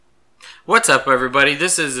What's up, everybody?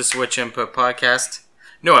 This is the Switch Input Podcast.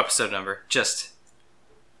 No episode number, just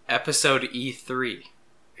episode E3.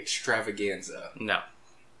 Extravaganza. No.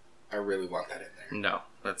 I really want that in there. No,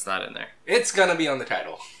 that's not in there. It's gonna be on the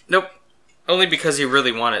title. Nope. Only because you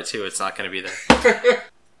really want it to, it's not going to be there.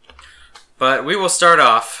 But we will start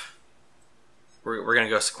off. We're going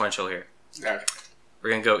to go sequential here. Okay.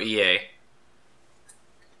 We're going to go EA.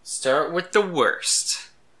 Start with the worst.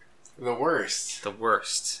 The worst. The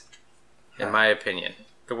worst. In my opinion.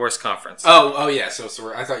 The worst conference. Oh yeah. So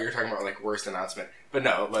I thought you were talking about like worst announcement, but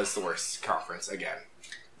no, it was the worst conference again.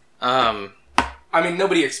 I mean,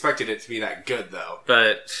 nobody expected it to be that good, though.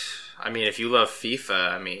 But I mean, if you love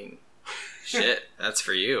FIFA, I mean, shit, that's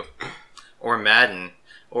for you. Or Madden,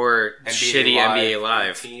 or shitty NBA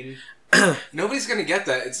Live. Nobody's gonna get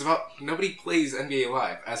that. It's about nobody plays NBA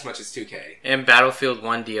Live as much as 2K. And Battlefield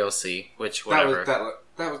 1 DLC, which whatever. That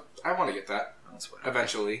was I want to get that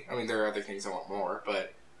eventually. I mean, there are other things I want more,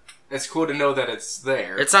 but it's cool to know that it's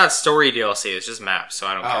there. It's not story DLC. It's just maps, so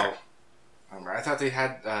I don't care. I thought they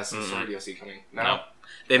had some story DLC coming. No.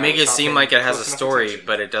 They make it seem like it has a story,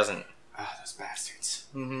 but it doesn't. Those bastards.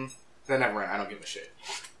 Mm-hmm. Then never mind. I don't give a shit.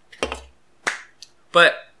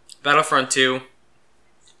 But Battlefront 2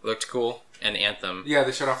 looked cool, and Anthem. Yeah,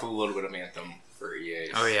 they showed off a little bit of Anthem for EA.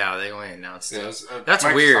 Oh yeah, they only announced it. That's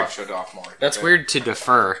Microsoft weird. Showed off more. That's weird to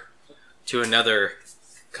defer to another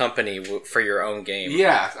company for your own game.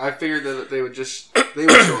 Yeah, I figured that they would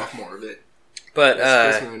show off more of it. But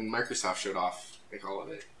when Microsoft showed off like all of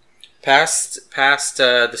it. Past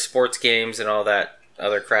the sports games and all that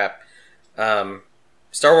other crap,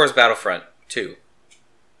 Star Wars Battlefront 2,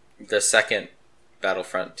 the second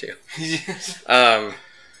Battlefront 2.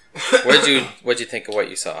 What'd you think of what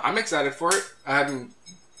you saw? I'm excited for it. I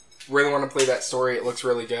really want to play that story. It looks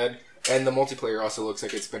really good, and the multiplayer also looks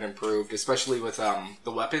like it's been improved, especially with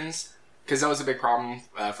the weapons. Because that was a big problem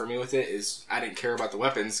for me with it, is I didn't care about the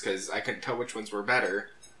weapons because I couldn't tell which ones were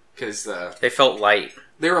better. Because they felt light.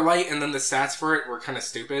 They were light, and then the stats for it were kind of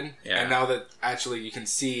stupid. Yeah. And now that actually you can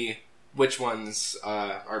see which ones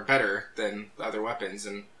are better than the other weapons,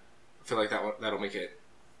 and I feel like that'll make it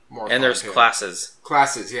more fun. And there's classes.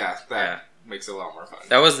 Classes, yeah. That makes it a lot more fun.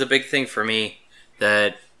 That was the big thing for me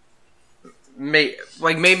that made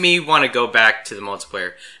me want to go back to the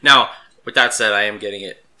multiplayer. Now, with that said, I am getting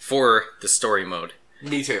it for the story mode.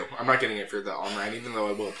 Me too. I'm not getting it for the online, even though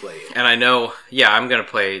I will play it. And I know, I'm going to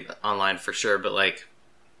play online for sure, but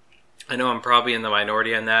I know I'm probably in the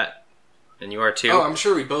minority on that, and you are too. Oh, I'm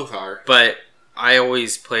sure we both are. But I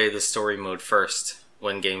always play the story mode first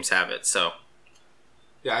when games have it, so.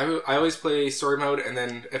 Yeah, I always play story mode, and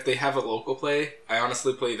then if they have a local play, I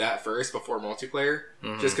honestly play that first before multiplayer,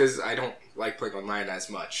 just because I don't like playing online as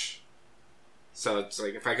much. So it's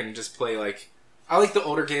like, if I can just play I like the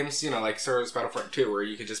older games, like Star Wars Battlefront 2, where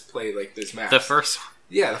you could just play, those maps. The first one?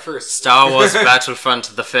 Yeah, the first. Star Wars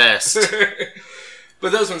Battlefront the first.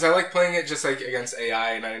 But those ones, I like playing it just, against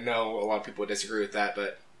AI, and I know a lot of people disagree with that,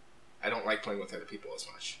 but I don't like playing with other people as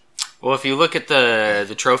much. Well, if you look at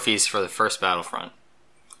the trophies for the first Battlefront,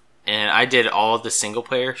 and I did all the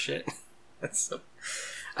single-player shit.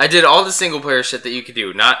 I did all the single-player shit that you could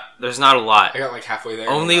do. There's not a lot. I got, halfway there.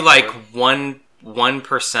 Only,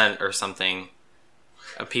 1% or something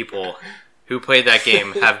of people who played that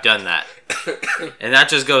game have done that. And that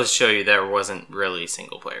just goes to show you there wasn't really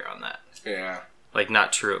single player on that. Yeah.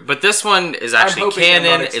 Not true. But this one is actually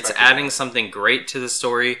canon. It's adding something great to the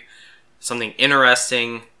story. Something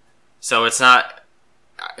interesting. So it's not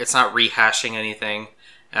rehashing anything.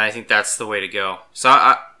 And I think that's the way to go. So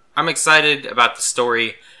I'm excited about the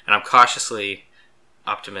story. And I'm cautiously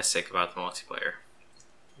optimistic about the multiplayer.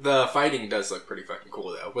 The fighting does look pretty fucking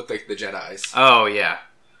cool, though, with, the Jedis. Oh, yeah.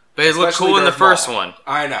 But it looked cool in the first one.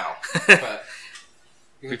 I know. But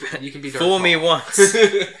you can be Darth Fool me once.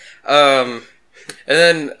 And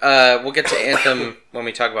then we'll get to Anthem when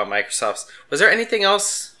we talk about Microsoft's. Was there anything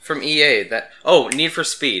else from EA that... Oh, Need for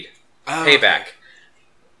Speed. Payback. Okay.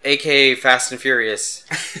 A.k.a. Fast and Furious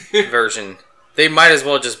version. They might as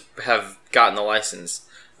well just have gotten the license.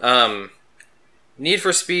 Need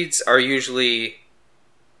for Speeds are usually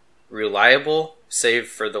reliable, save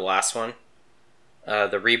for the last one.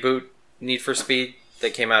 The reboot Need for Speed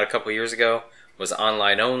that came out a couple years ago was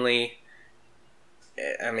online only.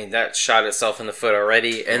 I mean, that shot itself in the foot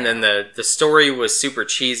already. And then the story was super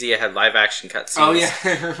cheesy. It had live action cutscenes. Oh yeah,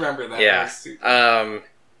 I remember that. Yeah.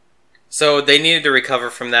 So they needed to recover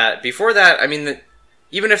from that. Before that, I mean,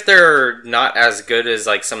 even if they're not as good as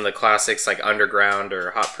some of the classics like Underground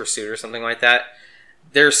or Hot Pursuit or something like that,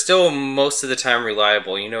 they're still most of the time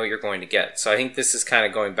reliable. You know what you're going to get. So I think this is kind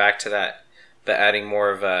of going back to that, but adding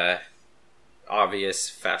more of a obvious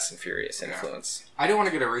Fast and Furious influence. I do want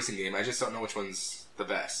to get a racing game. I just don't know which one's the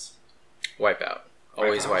best. Wipeout.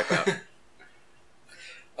 Always Wipeout.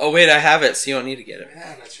 Oh, wait, I have it, so you don't need to get it.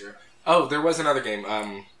 Yeah, that's true. Oh, there was another game.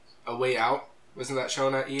 A Way Out. Wasn't that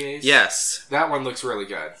shown at EA's? Yes. That one looks really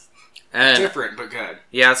good. And different, but good.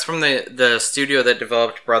 Yeah, it's from the studio that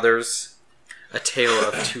developed Brothers, A Tale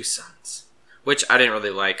of Two Sons, which I didn't really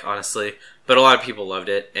like, honestly, but a lot of people loved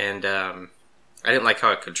it, and I didn't like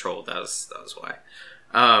how it controlled. That was why.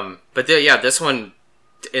 But this one,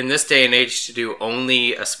 in this day and age, to do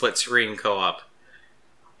only a split screen co-op,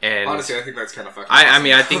 and honestly, I think that's kind of fucking. I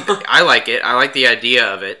mean, I think I like it. I like the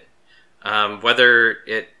idea of it. Whether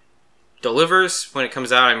it delivers when it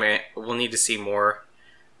comes out, I mean, we'll need to see more.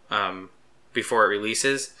 Before it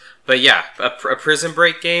releases, but yeah, a Prison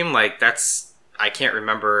Break game, like, that's, I can't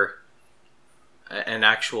remember an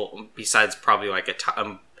actual, besides probably like a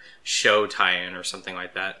show tie-in or something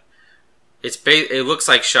like that. It looks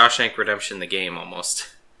like Shawshank Redemption, the game, almost.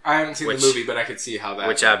 I haven't seen the movie, but I could see how that.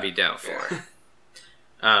 Which I'd be down for.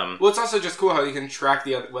 Yeah. Well, it's also just cool how you can track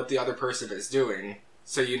what the other person is doing,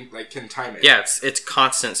 so you can time it. Yeah, it's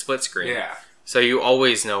constant split screen. Yeah. So you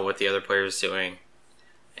always know what the other player is doing.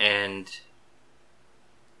 And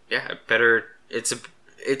yeah,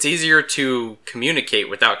 it's easier to communicate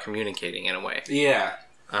without communicating in a way. Yeah.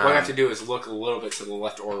 All you have to do is look a little bit to the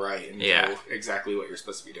left or right and know exactly what you're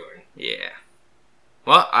supposed to be doing. Yeah.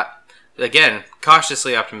 Well, again,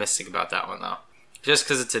 cautiously optimistic about that one, though. Just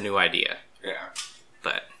because it's a new idea. Yeah.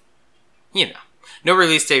 But, no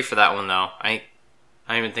release date for that one, though. I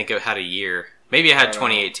don't even think it had a year. Maybe it had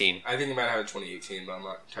 2018. I think it might have 2018, but I'm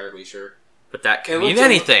not entirely sure. But that could mean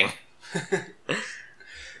anything. Fucking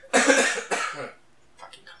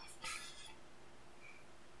cough.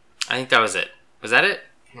 I think that was it. Was that it?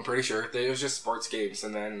 I'm pretty sure. It was just sports games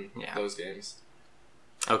and then those games.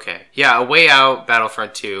 Okay. Yeah, A Way Out,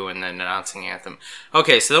 Battlefront 2, and then announcing Anthem.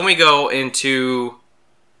 Okay, so then we go into...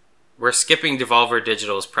 We're skipping Devolver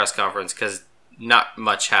Digital's press conference because not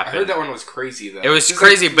much happened. I heard that one was crazy, though. It was just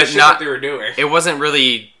crazy, but not... what they were doing. It wasn't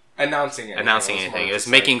really... Announcing anything. It was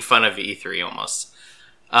making fun of E3 almost.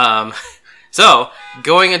 So,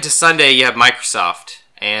 going into Sunday, you have Microsoft,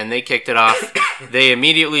 and they kicked it off. They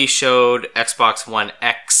immediately showed Xbox One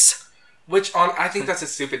X. Which, I think that's a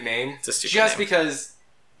stupid name. It's a stupid Just name. because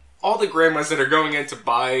all the grandmas that are going in to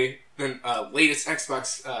buy the latest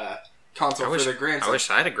Xbox console for their grandson. I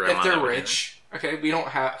wish I had a grandma. If they're rich. Okay, I don't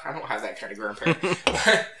have that kind of grandparent.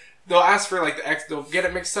 But they'll ask for, they'll get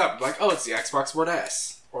it mixed up. Like, oh, it's the Xbox One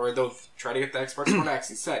S. Or they'll try to get the Xbox One X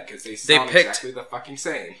instead, because they sound exactly the fucking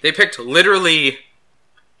same. They picked literally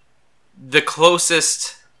the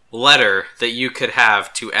closest letter that you could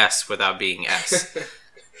have to S without being S.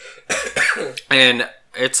 And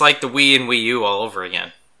it's like the Wii and Wii U all over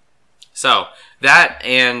again. So, that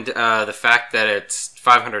and the fact that it's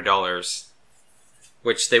 $500,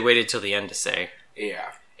 which they waited till the end to say.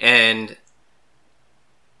 Yeah. And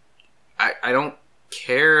I don't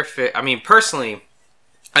care if it... I mean, personally...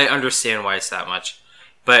 I understand why it's that much,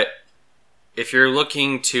 but if you're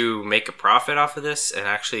looking to make a profit off of this and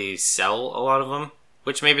actually sell a lot of them,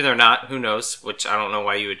 which maybe they're not, who knows, which I don't know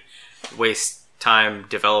why you would waste time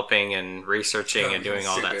developing and researching and doing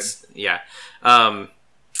all that. Yeah. $500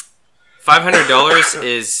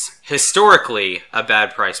 is historically a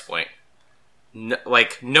bad price point.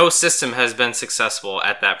 No system has been successful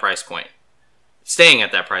at that price point. Staying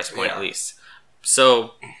at that price point, at least.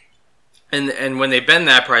 So... And when they've been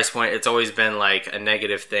that price point, it's always been like a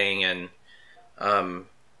negative thing, and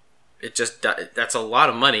that's a lot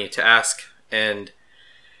of money to ask. And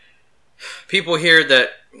people hear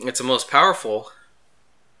that it's the most powerful.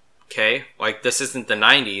 Okay, like this isn't the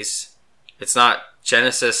 90s. It's not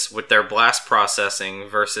Genesis with their blast processing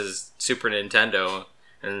versus Super Nintendo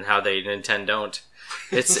and how they Nintendo.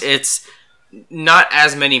 It's not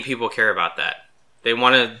as many people care about that. They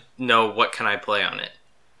want to know what can I play on it.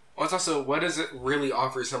 Well, it's also, what does it really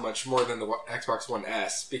offer so much more than the Xbox One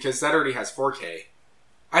S? Because that already has 4K.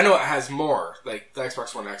 I know it has more. Like, the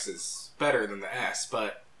Xbox One X is better than the S,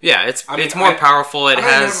 but... Yeah, it's more powerful. I don't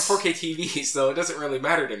have a 4K TV, so it doesn't really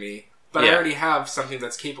matter to me. But I already have something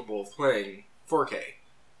that's capable of playing 4K.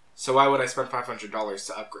 So why would I spend $500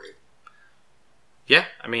 to upgrade? Yeah,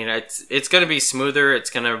 I mean, it's going to be smoother.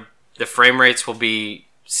 The frame rates will be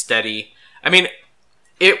steady. I mean...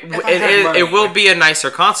 It will be a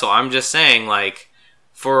nicer console. I'm just saying,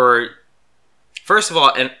 first of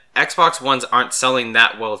all, Xbox Ones aren't selling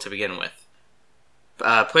that well to begin with.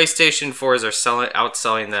 PlayStation 4s are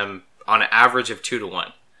outselling them on an average of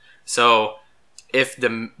 2-to-1. So, if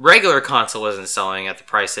the regular console isn't selling at the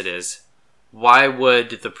price it is, why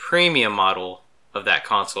would the premium model of that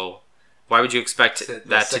console, why would you expect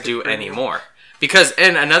that to do any more? Because,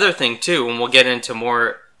 and another thing too, and we'll get into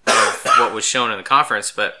more of what was shown in the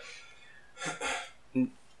conference, but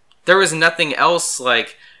there was nothing else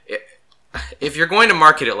like, if you're going to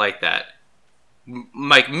market it like that,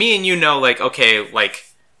 like me and you know, like, okay,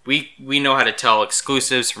 like we know how to tell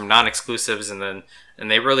exclusives from non-exclusives, and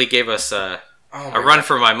they really gave us a run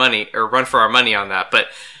for my money, or run for our money on that, but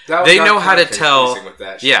they know how to tell.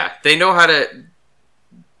 Yeah, they know how to.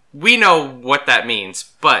 We know what that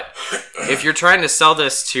means, but if you're trying to sell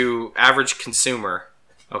this to average consumer,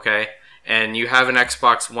 okay, and you have an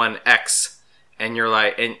Xbox One X, and you're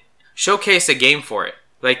like, and showcase a game for it.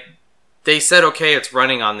 Like, they said, okay, it's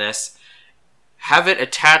running on this. Have it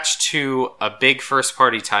attached to a big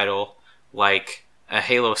first-party title like a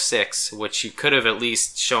Halo 6, which you could have at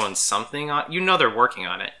least shown something on. You know they're working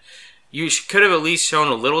on it. You could have at least shown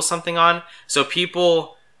a little something on, so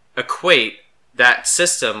people equate that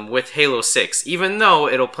system with Halo 6, even though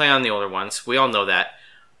it'll play on the older ones. We all know that.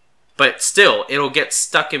 But still, it'll get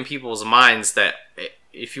stuck in people's minds that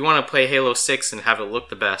if you want to play Halo 6 and have it look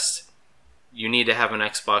the best, you need to have an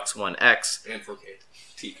Xbox One X. And 4K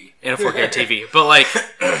TV. And a 4K TV. But, like,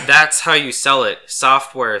 that's how you sell it.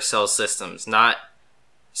 Software sells systems, not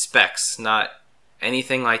specs, not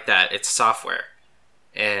anything like that. It's software.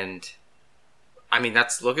 And, I mean,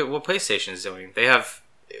 look at what PlayStation is doing. They have...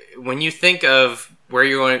 When you think of where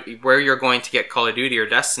you're going to get Call of Duty or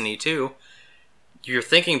Destiny 2, you're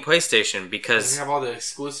thinking PlayStation, because they have all the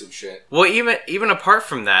exclusive shit. Well, even apart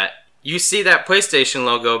from that, you see that PlayStation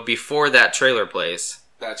logo before that trailer plays.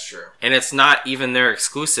 That's true. And it's not even their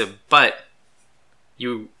exclusive, but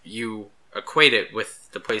you equate it with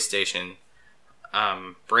the PlayStation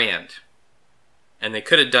brand. And they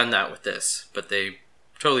could have done that with this, but they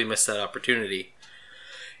totally missed that opportunity.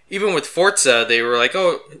 Even with Forza, they were like,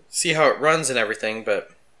 oh, see how it runs and everything,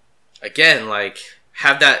 but again, like,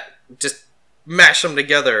 have that, just mash them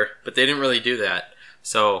together, but they didn't really do that.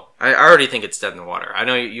 So, I already think it's dead in the water. I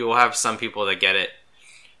know you will have some people that get it.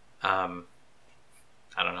 I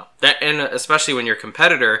don't know. And especially when your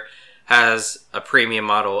competitor has a premium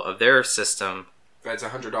model of their system. That's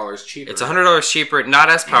 $100 cheaper. It's $100 cheaper,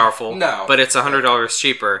 not as powerful, no, but it's $100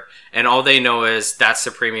 cheaper. And all they know is that's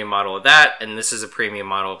the premium model of that, and this is a premium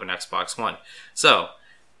model of an Xbox One. So,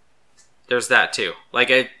 there's that too.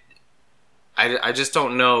 Like, I just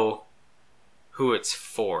don't know who it's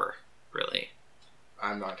for, really.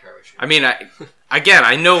 I'm not entirely sure. I mean, I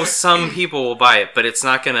know some people will buy it, but it's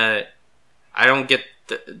not gonna... I don't get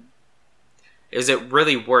the... Is it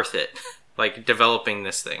really worth it? Like, developing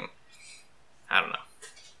this thing? I don't know.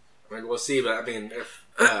 I mean, we'll see, but I mean, if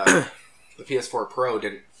the PS4 Pro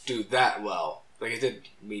didn't do that well, like, it did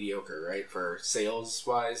mediocre, right, for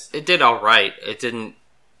sales-wise? It did alright. It didn't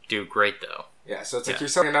do great, though. Yeah, so it's like you're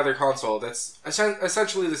selling another console that's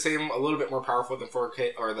essentially the same, a little bit more powerful than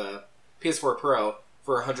 4K, or the PS4 Pro,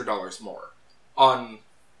 for $100 more. And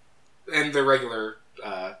the regular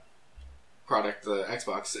product, the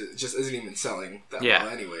Xbox, it just isn't even selling that well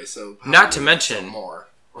anyway, so... Not to mention...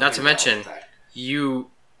 You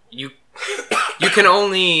can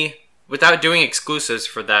only, without doing exclusives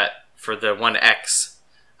for the One X,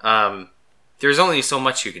 there's only so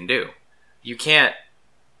much you can do. You can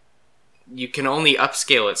only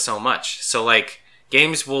upscale it so much. So, like,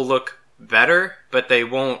 games will look better, but they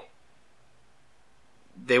won't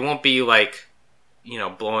be, like, you know,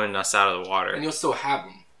 blowing us out of the water. And you'll still have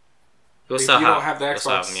them. If you don't have the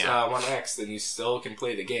Xbox One X, then you still can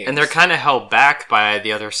play the games. And they're kind of held back by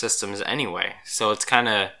the other systems anyway. So it's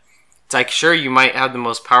like, sure, you might have the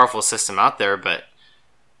most powerful system out there, but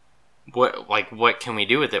what can we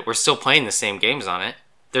do with it? We're still playing the same games on it.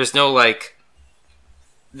 There's no, like,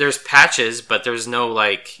 there's patches, but there's no,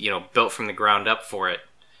 like, you know, built from the ground up for it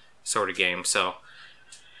sort of game. So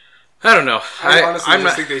I don't know. I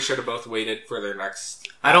honestly think they should have both waited for their next.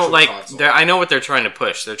 I don't like. I know what they're trying to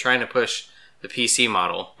push. They're trying to push the PC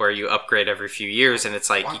model where you upgrade every few years, and it's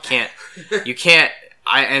like you can't.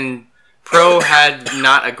 And Pro had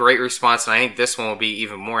not a great response, and I think this one will be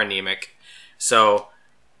even more anemic. So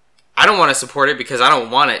I don't want to support it because I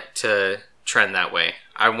don't want it to trend that way.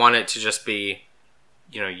 I want it to just be,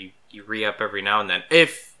 you know, you re-up every now and then.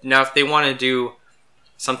 If they want to do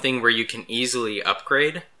something where you can easily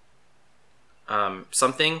upgrade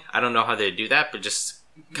something, I don't know how they do that, but just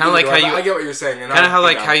kind of like how you... I get what you're saying. Kind of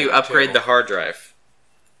how you upgrade the hard drive.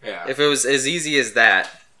 Yeah. If it was as easy as that,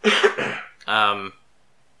 then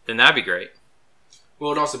that'd be great.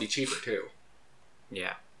 Well, it'd also be cheaper, too.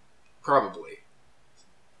 Yeah. Probably.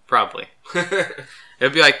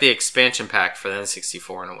 It'd be like the expansion pack for the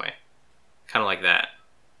N64 in a way. Kind of like that.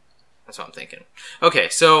 That's what I'm thinking. Okay,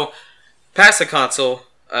 so past the console,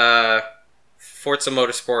 Forza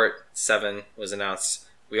Motorsport 7 was announced.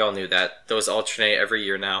 We all knew that. Those alternate every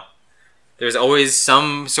year now. There's always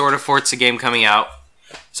some sort of Forza game coming out.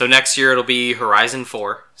 So next year it'll be Horizon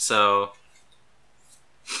 4. So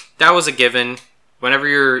that was a given. Whenever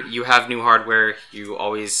you have new hardware, you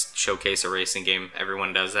always showcase a racing game.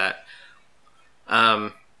 Everyone does that.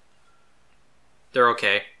 They're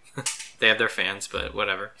okay. They have their fans, but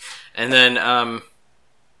whatever. And then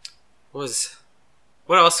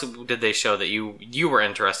what else did they show that you were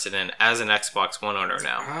interested in as an Xbox One owner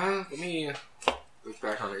now? Let me look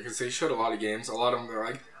back on it because they showed a lot of games. A lot of them are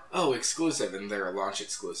like, oh, exclusive, and they're launch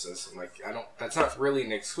exclusives. I'm like, that's not really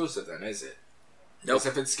an exclusive then, is it? Nope. Because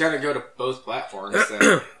if it's gonna go to both platforms,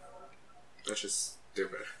 then that's just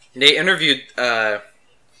stupid. They interviewed an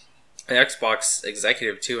Xbox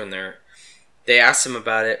executive too in there. They asked him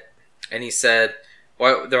about it, and he said,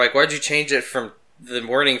 they're like, why'd you change it from the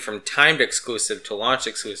wording from timed exclusive to launch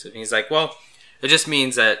exclusive? And he's like, well, it just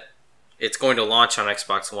means that it's going to launch on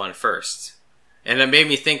Xbox One first. And it made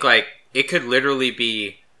me think, like, it could literally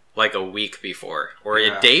be like a week before, or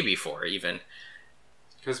a day before even.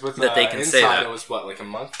 Because with that they can Inside, say that. It was what, like a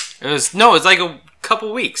month? It was like a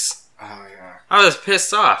couple weeks. Oh yeah. I was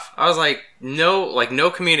pissed off. I was like,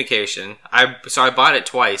 no communication. So I bought it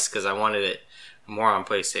twice because I wanted it more on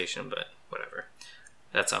PlayStation, but whatever.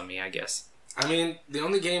 That's on me, I guess. I mean, the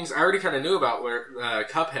only games I already kind of knew about were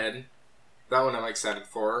Cuphead. That one I'm excited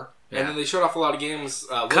for. Yeah. And then they showed off a lot of games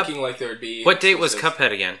looking like there would be... What date was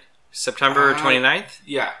Cuphead again? September 29th?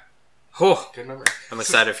 Yeah. Oh, good number. I'm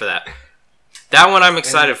excited for that. That one I'm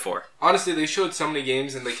excited for. Honestly, they showed so many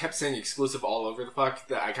games and they kept saying exclusive all over the fuck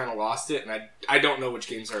that I kind of lost it, and I don't know which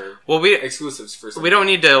games are exclusives for some. We don't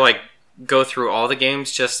need to go through all the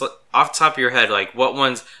games. Just off the top of your head, what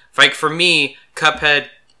ones? Like for me, Cuphead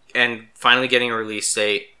and finally getting a release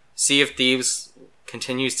date. Sea of Thieves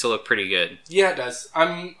continues to look pretty good. Yeah, it does.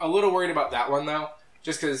 I'm a little worried about that one though,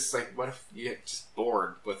 just because what if you get just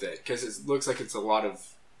bored with it? Because it looks like it's a lot of.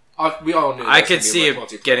 We all knew. I could see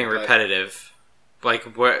it getting repetitive.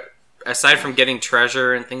 Aside from getting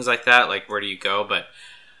treasure and things like that, where do you go? But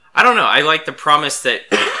I don't know. I like the promise that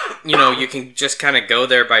you can just kind of go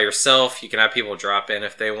there by yourself. You can have people drop in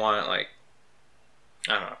if they want. I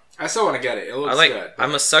don't know. I still want to get it. It looks good.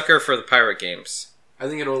 I'm a sucker for the pirate games. I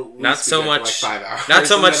think it'll at least not so much for 5 hours. Not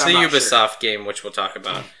so much the Ubisoft game, which we'll talk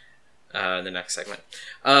about in the next segment.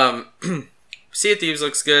 Sea of Thieves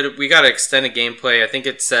looks good. We got extended gameplay. I think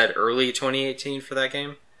it said early 2018 for that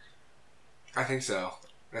game. I think so.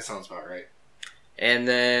 That sounds about right. And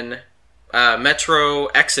then Metro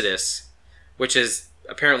Exodus, which is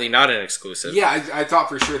apparently not an exclusive. Yeah, I thought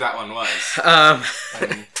for sure that one was.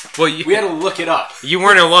 We had to look it up. You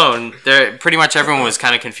weren't alone. Pretty much everyone was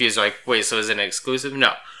kind of confused. Wait, so is it an exclusive?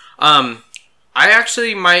 No. I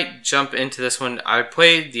actually might jump into this one. I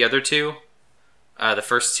played the other two, the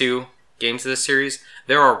first two games of this series.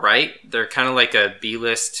 They're alright. They're kind of like a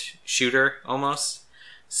B-list shooter, almost.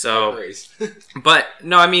 So, but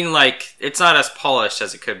no, I mean it's not as polished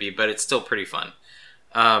as it could be, but it's still pretty fun.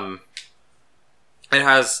 It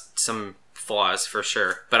has some flaws for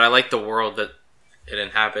sure, but I like the world that it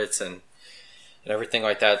inhabits and everything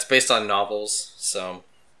like that. It's based on novels, so.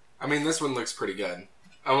 I mean, this one looks pretty good.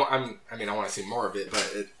 I want to see more of it,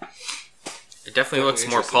 but it definitely looks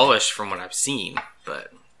more polished from what I've seen,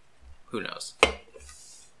 but who knows?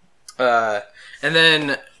 And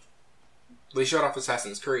then. They showed off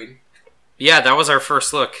Assassin's Creed. Yeah, that was our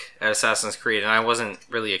first look at Assassin's Creed, and I wasn't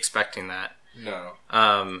really expecting that.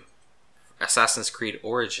 No. Assassin's Creed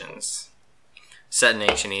Origins, set in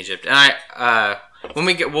ancient Egypt, and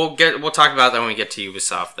we'll talk about that when we get to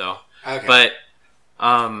Ubisoft, though. Okay. But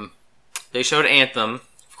they showed Anthem,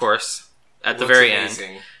 of course, at the very end,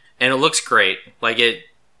 and it looks great.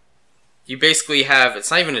 You basically have.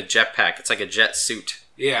 It's not even a jetpack; it's like a jet suit.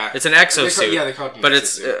 Yeah, it's an exosuit. They call it.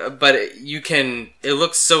 But it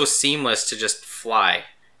looks so seamless to just fly.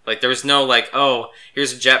 There's no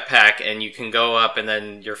here's a jetpack and you can go up and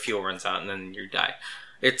then your fuel runs out and then you die.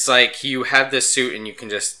 It's you have this suit and you can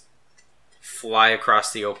just fly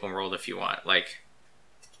across the open world if you want.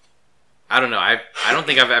 I don't know. I don't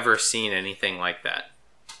think I've ever seen anything like that.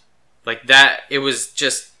 That, it was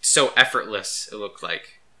just so effortless. It looked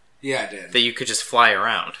like. Yeah, it did. That you could just fly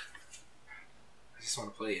around. I just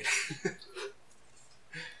want to play it.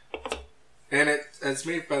 And it's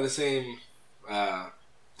made by the same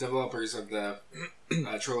developers of the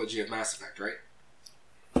trilogy of Mass Effect, right?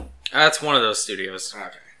 That's one of those studios.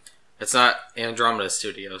 Okay. It's not Andromeda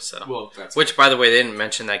Studios, so. Well, that's which, by the way, they didn't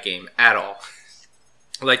mention that game at all.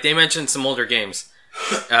 Like, they mentioned some older games.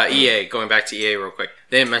 EA, going back to EA real quick.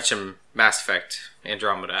 They didn't mention Mass Effect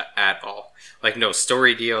Andromeda at all. Like, no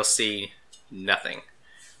story DLC, nothing.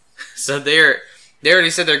 So they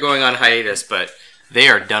already said they're going on hiatus, but they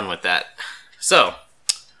are done with that. So,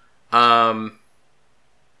 Anthem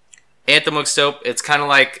looks dope. It's kind of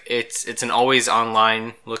like it's an always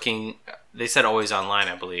online looking. They said always online,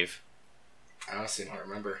 I believe. I honestly don't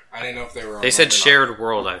remember. I didn't know if they were. They said shared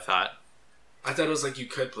world. I thought it was like you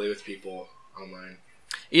could play with people online.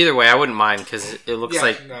 Either way, I wouldn't mind because it looks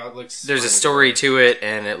like it looks there's a story to it,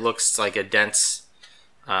 and it looks like a dense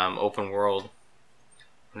open world.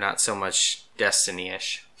 Not so much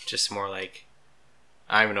Destiny-ish, just more like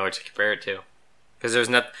I don't even know what to compare it to. Because there's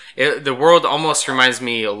not the world almost reminds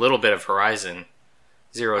me a little bit of Horizon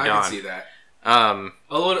Zero Dawn. I can see that. A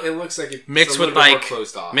little. It looks like it's mixed a with little bit like more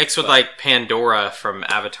closed off, mixed with like Pandora from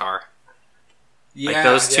Avatar. Yeah, like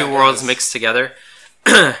those two worlds mixed together.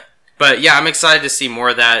 But yeah, I'm excited to see more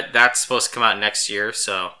of that. That's supposed to come out next year,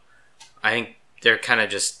 so I think they're kind of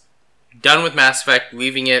just done with Mass Effect,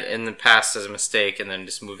 leaving it in the past as a mistake, and then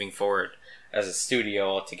just moving forward as a studio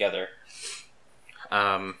altogether.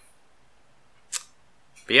 But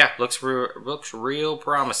yeah, looks real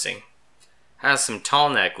promising. Has some tall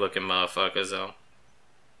neck looking motherfuckers though.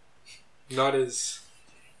 Not as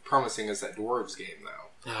promising as that Dwarves game though.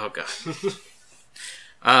 Oh god.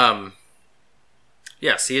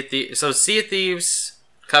 Yeah, Sea of Thieves,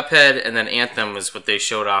 Cuphead, and then Anthem was what they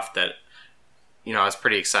showed off that, you know, I was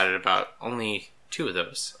pretty excited about. Only 2 of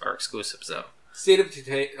those are exclusives, though. State of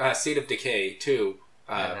Decay 2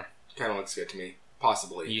 kind of looks good to me.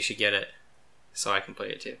 Possibly. You should get it, so I can play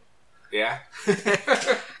it too. Yeah?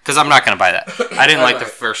 Because I'm not going to buy that. I didn't like the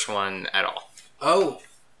first one at all. Oh!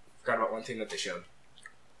 Forgot about one thing that they showed.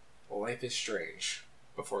 Life is Strange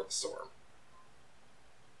Before the Storm.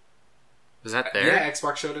 Was that there? Yeah,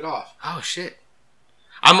 Xbox showed it off. Oh, shit.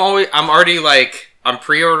 I'm already like, I'm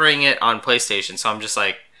pre-ordering it on PlayStation, so I'm just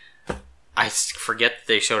like, I forget that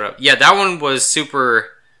they showed up. Yeah, that one was super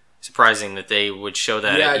surprising that they would show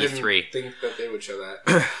that at E3. I didn't think that they would show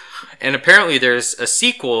that. And apparently there's a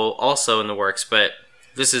sequel also in the works, but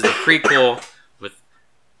this is the prequel with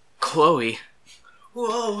Chloe.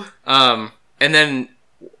 Whoa. And then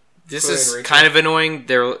this is kind of annoying.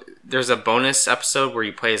 There's a bonus episode where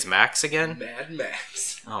you play as Max again. Mad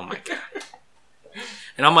Max. Oh my god.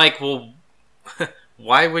 And I'm like, well,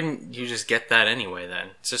 why wouldn't you just get that anyway then?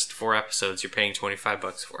 It's just 4 episodes. You're paying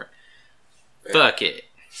 $25 for it. Yeah. Fuck it.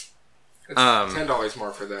 It's $10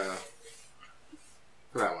 more for that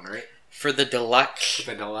one, right? For the deluxe.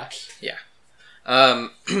 For the deluxe? Yeah.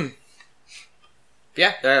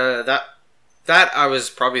 Yeah, that I was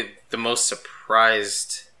probably the most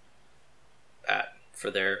surprised at for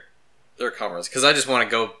their commerce, because I just want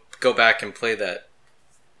to go back and play that.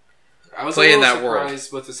 I was a little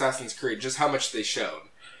surprised with Assassin's Creed just how much they showed.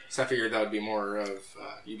 So I figured that would be more of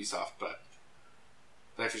Ubisoft, but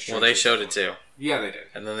well, they showed it too. Yeah, they did.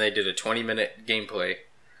 And then they did a 20-minute gameplay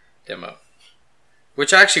demo,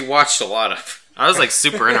 which I actually watched a lot of. I was like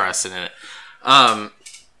super interested in it.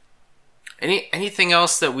 Anything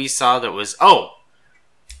else that we saw that was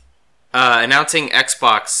announcing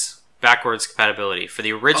Xbox backwards compatibility for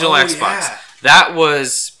the original Xbox. Yeah. That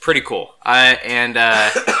was pretty cool. That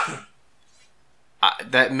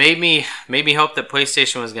made me hope that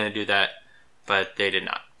PlayStation was going to do that, but they did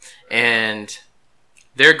not. And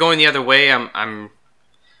they're going the other way.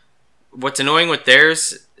 What's annoying with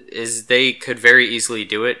theirs is they could very easily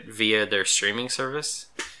do it via their streaming service.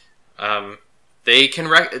 They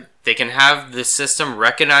can have the system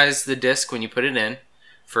recognize the disc when you put it in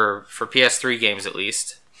for PS3 games at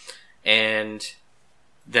least, and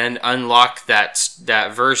then unlock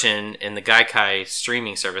that version in the Gaikai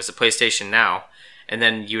streaming service, the PlayStation Now, and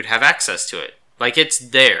then you'd have access to it. Like, it's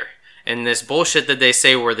there. And this bullshit that they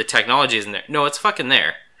say where the technology isn't there. No, it's fucking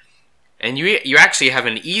there. And you actually have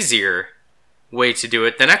an easier way to do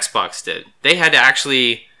it than Xbox did. They had to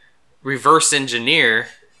actually reverse engineer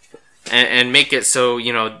and make it so,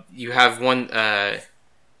 you know, you have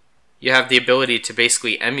you have the ability to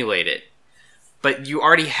basically emulate it. But you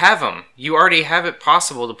already have them. You already have it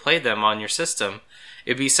possible to play them on your system.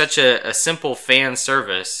 It'd be such a simple fan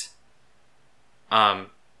service. And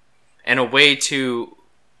a way to,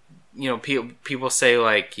 you know, people say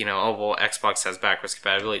like, you know, oh, well, Xbox has backwards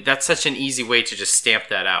compatibility. That's such an easy way to just stamp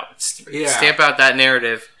that out. Stamp out that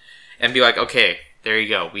narrative and be like, okay, there you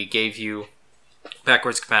go. We gave you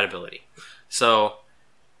backwards compatibility. So,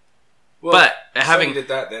 well, but having did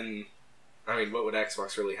that, then, I mean, what would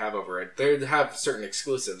Xbox really have over it? They'd have certain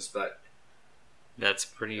exclusives, but That's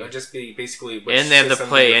pretty. It'll just be basically. And they have to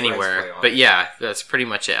play anywhere. But yeah, that's pretty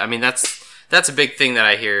much it. I mean, that's a big thing that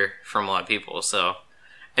I hear from a lot of people. So,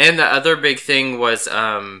 and the other big thing was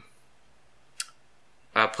PlayerUnknown's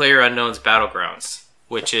Battlegrounds,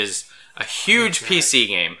 which is a huge PC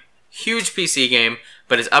game. Huge PC game,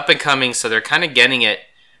 but it's up and coming, so they're kind of getting it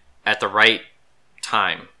at the right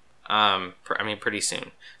time. Pretty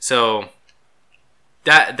soon. So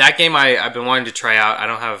that game I've been wanting to try out. I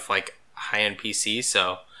don't have like high-end PC,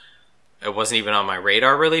 so it wasn't even on my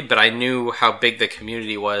radar really, but I knew how big the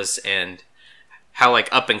community was and how like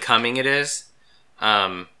up and coming it is.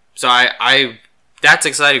 So I that's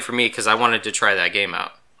exciting for me because I wanted to try that game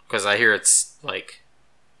out because I hear it's like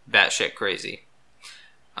batshit crazy.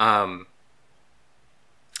 So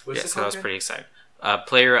I was pretty excited.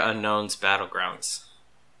 PlayerUnknown's Battlegrounds.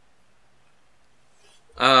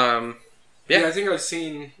 Yeah, I think I've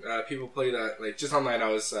seen people play that. Like just online, I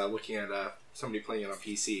was looking at somebody playing it on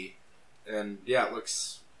PC, and yeah, it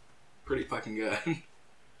looks pretty fucking good.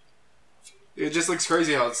 It just looks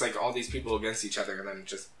crazy how it's like all these people against each other, and then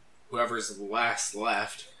just whoever's last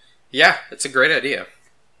left. Yeah, it's a great idea.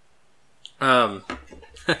 The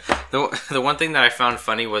one thing that I found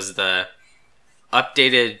funny was the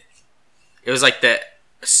updated. It was like the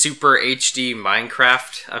Super HD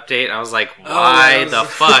Minecraft update. I was like, why the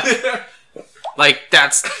fuck? Like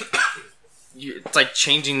that's it's like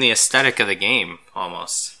changing the aesthetic of the game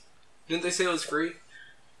almost. Didn't they say it was free?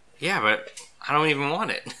 Yeah, but I don't even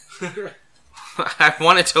want it. I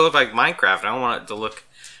want it to look like Minecraft. I don't want it to look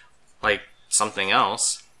like something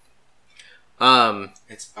else.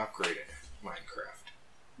 It's upgraded Minecraft.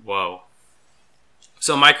 Whoa.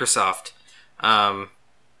 So Microsoft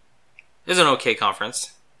is an okay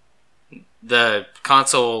conference. The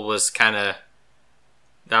console was kind of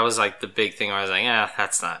that was like the big thing where I was like,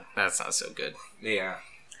 that's not so good. Yeah.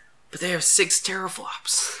 But they have 6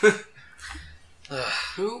 teraflops.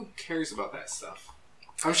 Who cares about that stuff?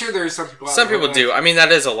 I'm sure there's some people. Some people do. I mean,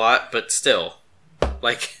 that is a lot, but still,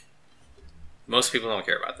 like, most people don't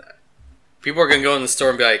care about that. People are gonna go in the store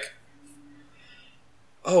and be like,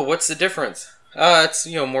 "Oh, what's the difference? It's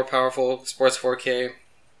more powerful, sports 4K."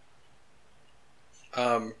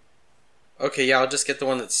 Okay, yeah, I'll just get the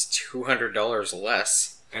one that's $200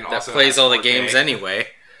 less. And that also plays all the games anyway.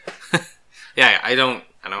 Yeah, I don't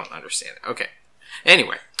understand it. Okay.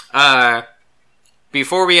 Anyway,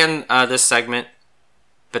 before we end this segment,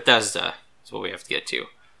 Bethesda is what we have to get to.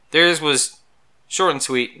 Theirs was short and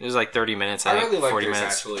sweet. It was like 30 minutes. I really like 40 theirs,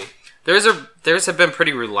 minutes. actually. Theirs have been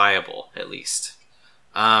pretty reliable, at least.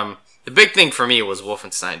 The big thing for me was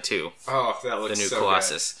Wolfenstein 2. Oh, that looks the new so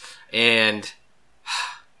Colossus. Good. And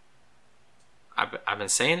I've been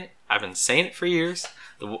saying it. I've been saying it for years.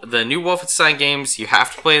 The new Wolfenstein games, you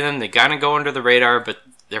have to play them. They kind of go under the radar, but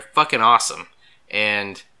they're fucking awesome.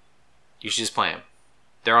 And you should just play them.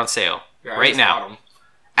 They're on sale right now.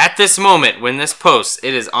 At this moment, when this posts,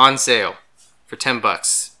 it is on sale for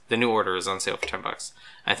 $10. The New Order is on sale for $10.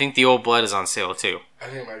 I think the Old Blood is on sale too. I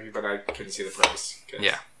think it might be, but I couldn't see the price.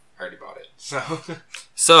 Yeah, I already bought it.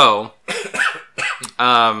 So,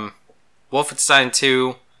 Wolfenstein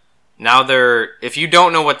 2. Now if you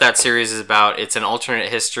don't know what that series is about, it's an alternate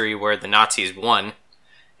history where the Nazis won,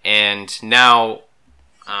 and now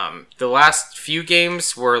the last few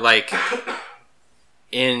games were like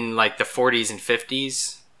in like the 40s and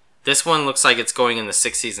 50s. This one looks like it's going in the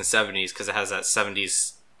 60s and 70s because it has that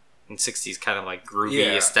 70s and 60s kind of like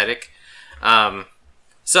groovy aesthetic.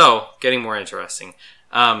 So getting more interesting.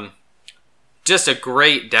 Just a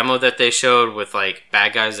great demo that they showed with like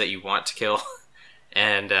bad guys that you want to kill.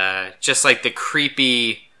 And just like the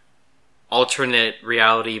creepy alternate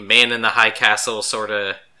reality man in the high castle sort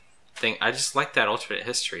of thing. I just like that alternate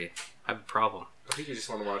history. I have a problem. I think you just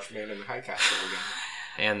want to watch Man in the High Castle again.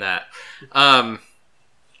 And that.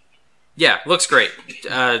 Yeah, looks great.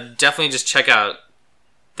 Definitely just check out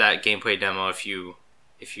that gameplay demo if you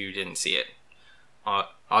didn't see it.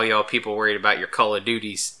 All y'all people worried about your Call of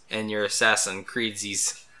Duties and your Assassin's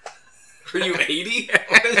Creedsies. Are you 80?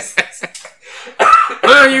 What is this?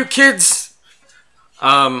 Where are you kids?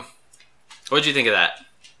 What'd you think of that?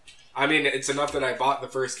 I mean, it's enough that I bought the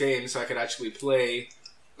first game so I could actually play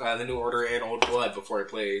the New Order and Old Blood before I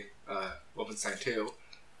play Wolfenstein 2.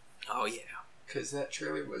 Oh yeah, because that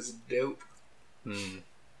trailer was dope.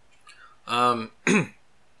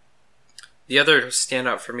 The other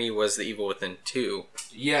standout for me was The Evil Within 2.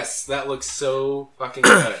 Yes, that looks so fucking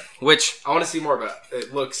good. Which I want to see more about.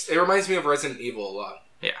 It reminds me of Resident Evil a lot.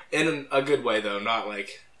 Yeah. In a good way, though. Not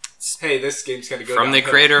like, hey, this game's going to go from the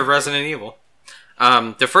creator of Resident Evil.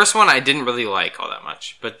 The first one I didn't really like all that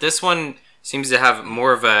much. But this one seems to have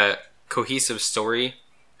more of a cohesive story.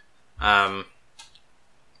 Yeah,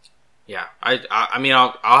 I mean,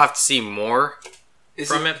 I'll have to see more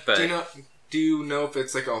from it, but do you know if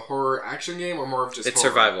it's like a horror action game or more of just it's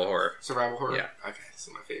horror? survival horror. Survival horror? Yeah. Okay, this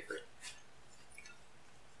is my favorite.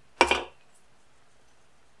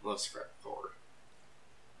 Love survival horror.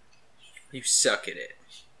 You suck at it.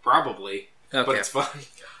 Probably. Okay. But it's fun.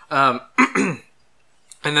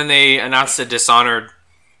 And then they announced a Dishonored,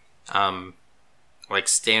 like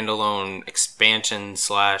standalone expansion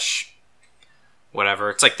 / whatever.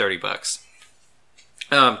 It's like $30.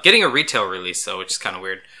 Getting a retail release though, which is kind of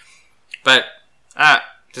weird. But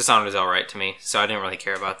Dishonored is all right to me, so I didn't really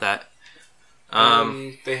care about that.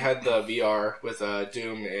 They had the VR with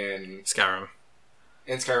Doom and Skyrim,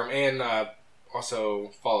 and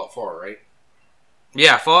also Fallout 4, right?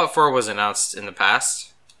 Yeah, Fallout 4 was announced in the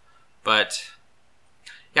past, but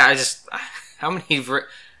yeah, how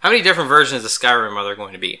many different versions of Skyrim are there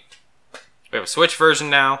going to be? We have a Switch version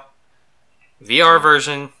now, VR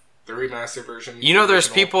version, the remastered version. You know, there's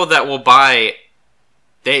people that will buy.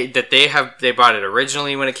 They bought it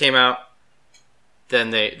originally when it came out.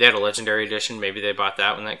 Then they had a Legendary Edition. Maybe they bought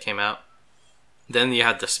that when that came out. Then you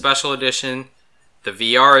had the Special Edition, the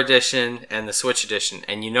VR Edition, and the Switch Edition.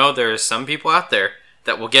 And you know there's some people out there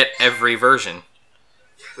that will get every version.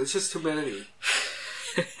 There's just too many.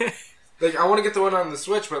 Like, I want to get the one on the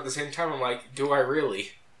Switch, but at the same time, I'm like, do I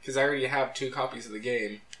really? Because I already have 2 copies of the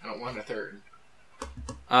game. I don't want a third.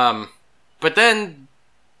 But then,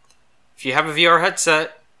 if you have a VR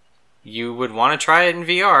headset, you would want to try it in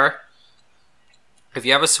VR. If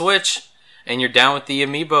you have a Switch and you're down with the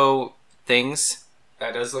amiibo things,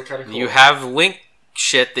 that does look kind of cool. You have Link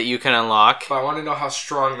shit that you can unlock. But I want to know how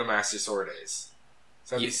strong the Master Sword is.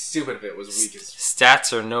 So that'd be stupid if it was weak as...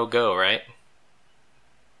 Stats are no go, right?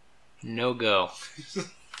 No go.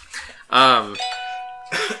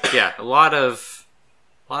 Yeah, a lot of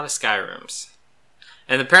Skyrims.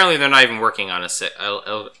 And apparently they're not even working on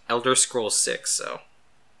Elder Scrolls 6, so...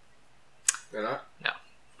 They're not? No.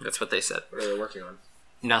 That's what they said. What are they working on?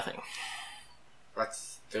 Nothing.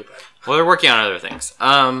 That's stupid. Well, they're working on other things.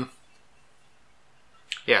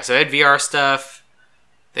 Yeah, so they had VR stuff.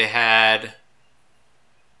 They had...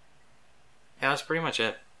 Yeah, that's pretty much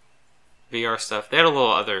it. VR stuff. They had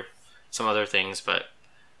some other things, but...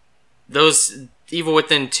 Those... Evil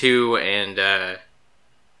Within 2 and...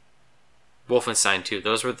 Wolfenstein 2.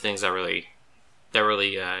 Those were the things that really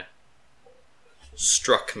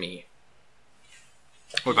struck me.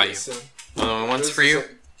 What about you? Ones for you?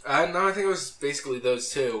 No, I think it was basically those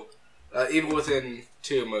 2. Evil Within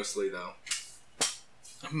 2 mostly, though.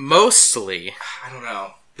 Mostly? I don't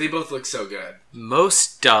know. They both look so good.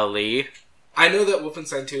 Mostly. I know that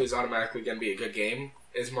Wolfenstein 2 is automatically going to be a good game.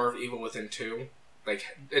 It's more of Evil Within 2. Like,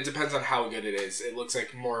 it depends on how good it is. It looks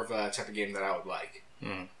like more of a type of game that I would like.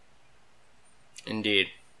 Indeed.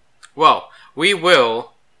 Well, we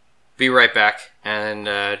will be right back and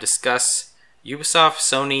discuss Ubisoft,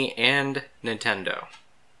 Sony, and Nintendo.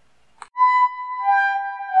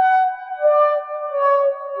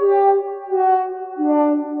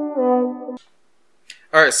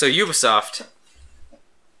 Alright, so Ubisoft.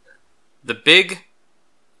 The big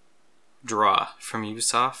draw from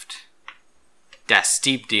Ubisoft. That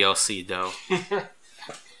Steep DLC, though.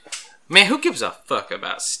 Man, who gives a fuck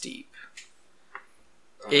about Steep?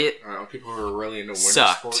 I don't know, people who are really into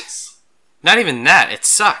winter sports. Not even that, it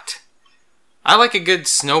sucked. I like a good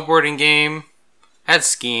snowboarding game. I had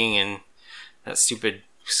skiing and that stupid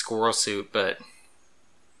squirrel suit, but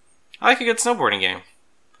I like a good snowboarding game.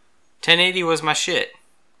 1080 was my shit.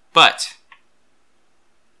 But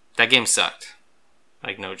that game sucked.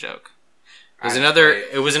 Like, no joke.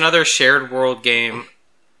 It was another shared world game.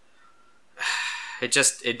 It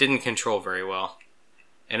didn't control very well.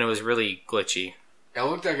 And it was really glitchy. It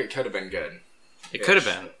looked like it could have been good. It could have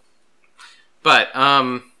been. But,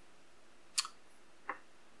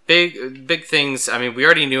 big things. I mean, we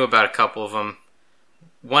already knew about a couple of them.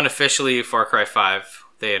 One officially, Far Cry 5.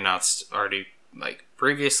 They announced already, like,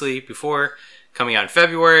 previously, before, coming out in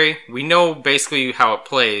February. We know basically how it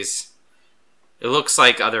plays. It looks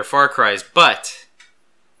like other Far Cries, but,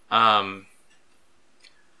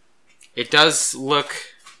 it does look,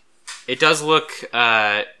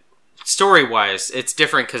 story-wise, it's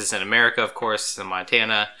different because it's in America, of course, it's in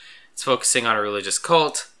Montana. It's focusing on a religious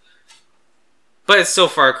cult. But it's still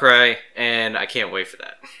Far Cry, and I can't wait for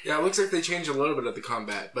that. Yeah, it looks like they changed a little bit of the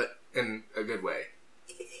combat, but in a good way.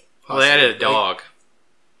 Well, they added a dog.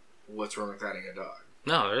 What's wrong with adding a dog?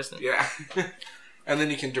 No, there isn't. Yeah. And then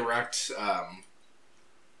you can direct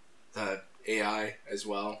the AI as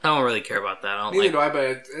well. I don't really care about that. Neither do I,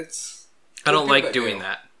 but it's... I don't like doing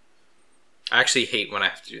that. I actually hate when I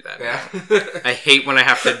have to do that. Yeah. I hate when I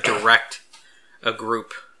have to direct a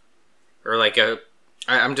group or like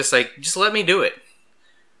I'm just like, just let me do it.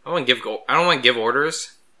 I don't want to give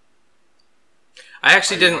orders. I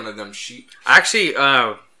actually didn't. One of them sheep. Actually,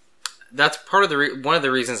 that's part of one of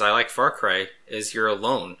the reasons I like Far Cry is you're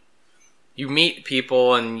alone. You meet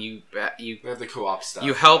people and you have the co-op stuff.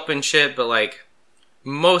 You help and shit, but like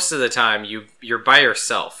most of the time you're by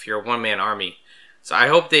yourself. You're a one-man army. So I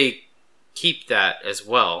hope they keep that as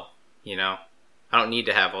well. You know, I don't need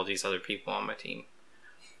to have all these other people on my team.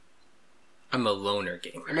 I'm a loner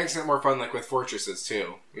gamer. It makes it more fun, like with Fortresses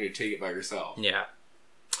too, when you take it by yourself. Yeah,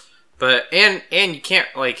 but and you can't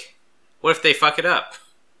like. What if they fuck it up?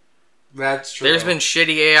 That's true. There's been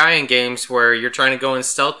shitty AI in games where you're trying to go in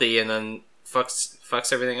stealthy and then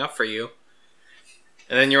fucks everything up for you.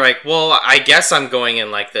 And then you're like, well, I guess I'm going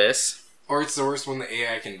in like this. Or it's the worst when the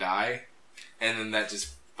AI can die, and then that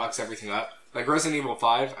just fucks everything up. Like Resident Evil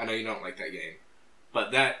 5, I know you don't like that game,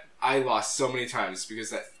 but that I lost so many times because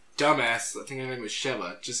that dumbass, I think her name was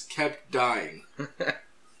Sheva, just kept dying.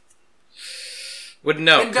 Wouldn't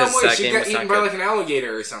know. In dumb ways, she got eaten by like an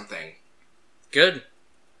alligator or something. Good.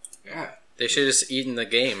 Yeah. They should have just eaten the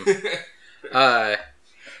game.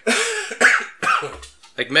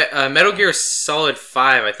 Like Metal Gear Solid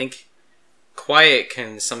 5, I think quiet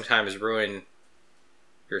can sometimes ruin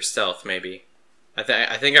your stealth, maybe. I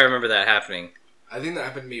think I remember that happening. I think that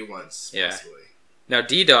happened to me once, yeah. Possibly. Now,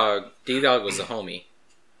 D-Dog was the homie.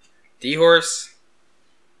 D-Horse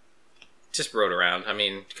just rode around. I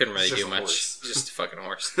mean, couldn't really do much. Just a fucking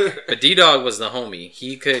horse. But D-Dog was the homie.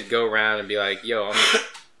 He could go around and be like, yo,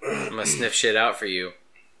 I'm gonna sniff shit out for you.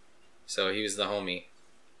 So he was the homie.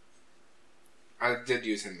 I did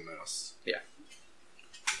use him the most.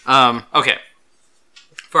 Yeah. Okay.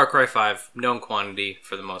 Far Cry 5, known quantity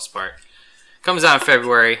for the most part. Comes out in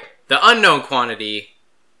February. The unknown quantity,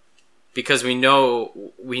 because we knew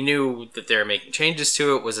that they were making changes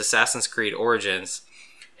to it, was Assassin's Creed Origins.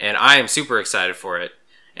 And I am super excited for it.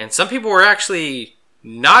 And some people were actually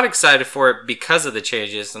not excited for it because of the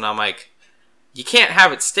changes. And I'm like, you can't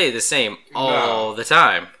have it stay the same all the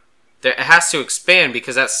time. It has to expand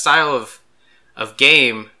because that style of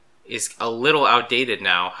game is a little outdated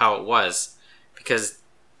now, how it was. Because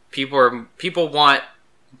people want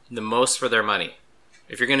the most for their money.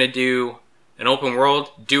 If you're going to do an open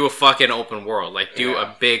world, do a fucking open world. Like, do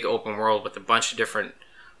a big open world with a bunch of different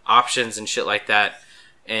options and shit like that.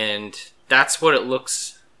 And that's what it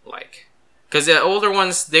looks like. Because the older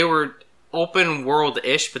ones, they were open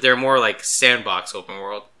world-ish, but they're more like sandbox open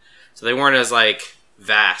world. So they weren't as, like,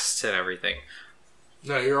 vast and everything.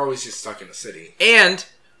 No, you're always just stuck in a city. And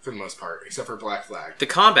for the most part, except for Black Flag. The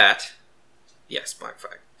combat... Yes, Black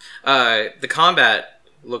Flag. The combat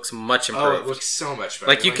looks much improved. Oh, it looks so much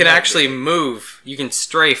better. Like, you can actually move. You can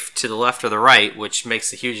strafe to the left or the right, which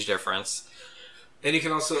makes a huge difference. And you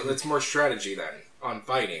can also... It's more strategy, then, on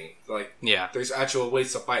fighting. Like, there's actual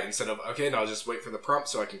ways to fight instead of, okay, now I'll just wait for the prompt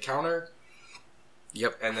so I can counter.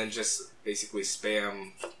 Yep. And then just basically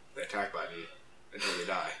spam the attack button until you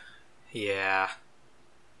die. Yeah.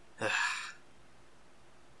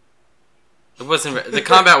 It wasn't... The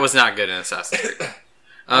combat was not good in Assassin's Creed.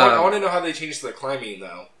 I want to know how they changed the climbing,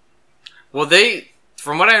 though. Well,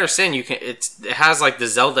 from what I understand, it has like the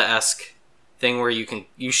Zelda-esque thing where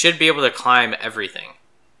you should be able to climb everything.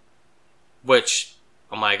 Which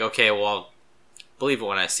I'm like, okay, well, I'll believe it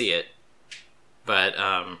when I see it. But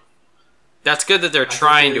that's good that they're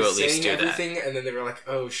trying to at least do everything, that. And then they were like,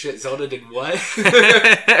 oh shit, Zelda did what?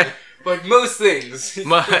 Like most things. You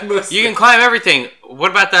can climb everything. What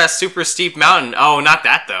about that super steep mountain? Oh, not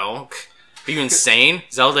that though. Are you insane?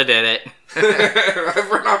 Zelda did it.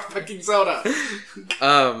 We're not fucking Zelda.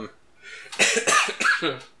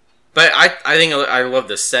 But I think I love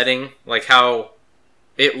the setting, like how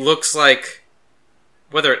it looks like.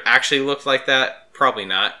 Whether it actually looked like that, probably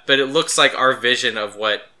not. But it looks like our vision of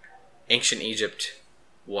what ancient Egypt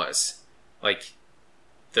was, like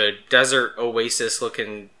the desert oasis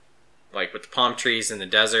looking, like with the palm trees in the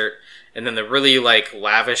desert, and then the really like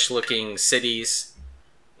lavish looking cities,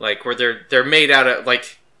 like where they're made out of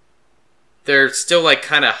like they're still like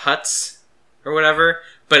kind of huts or whatever,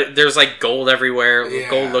 but there's like gold everywhere,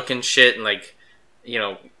 gold looking shit, and like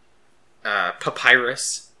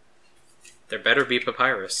papyrus. There better be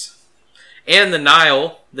papyrus, and the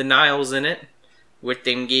Nile's in it with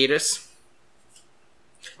them gators.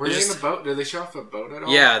 Were they in the boat? Did they show off a boat at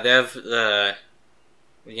all? Yeah, they have like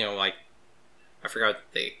I forgot what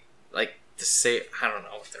they like to say. I don't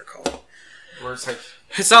know what they're called. Where it's like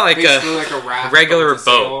It's not like basically like a raft regular with a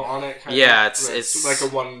sail boat on it. Yeah, of. it's like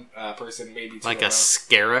a one person, maybe two. like a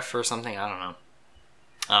scarif or something. I don't know.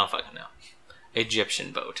 I don't fucking know.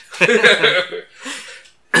 Egyptian boat.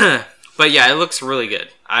 But yeah, it looks really good.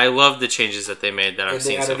 I love the changes that they made that I've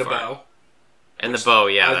seen so far. Bow, and the bow,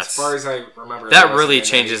 yeah. As far as I remember, that really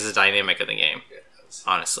changes the dynamic of the game.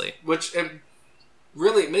 Honestly, which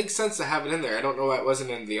really it makes sense to have it in there. I don't know why it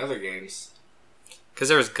wasn't in the other games. Because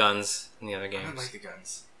there was guns in the other games. I don't like the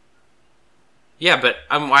guns. Yeah, but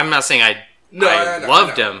I'm not saying I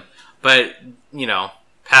loved them, but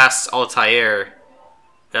past Altair,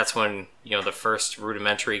 that's when the first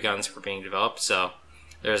rudimentary guns were being developed. So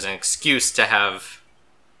there's an excuse to have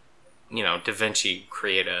Da Vinci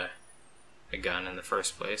create a gun in the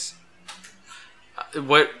first place.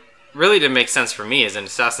 What really didn't make sense for me is in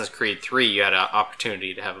Assassin's Creed 3, you had an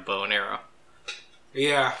opportunity to have a bow and arrow.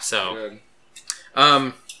 Yeah. So,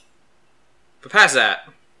 good. But past that,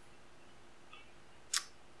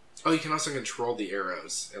 you can also control the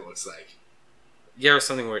arrows. It looks like. Yeah, or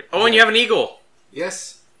something weird. Oh, and you have an eagle.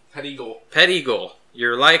 Yes, pet eagle. Pet eagle.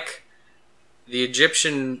 You're like the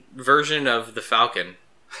Egyptian version of the falcon.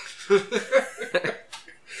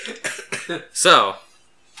 So,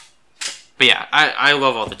 but yeah, I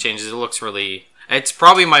love all the changes. It looks really... It's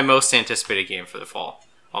probably my most anticipated game for the fall,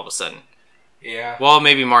 all of a sudden. Yeah. Well,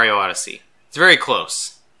 maybe Mario Odyssey. It's very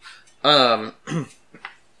close. Then,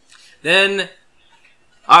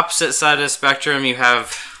 opposite side of the spectrum, you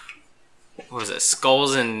have... What was it?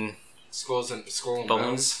 Skull and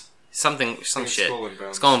Bones? Some shit. Skull and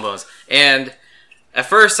Bones. Skull and Bones. And at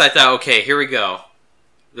first I thought, okay, here we go.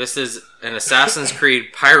 This is an Assassin's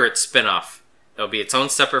Creed pirate spin-off. There'll be its own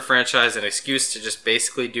separate franchise, an excuse to just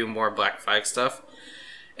basically do more Black Flag stuff.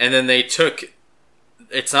 And then they took...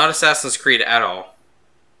 It's not Assassin's Creed at all.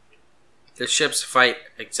 The ships fight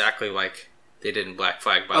exactly like they did in Black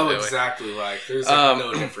Flag, by the way. Oh, exactly like. There's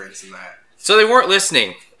no difference in that. So they weren't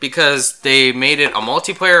listening, because they made it a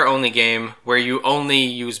multiplayer-only game where you only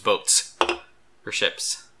use boats for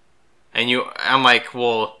ships. And I'm like,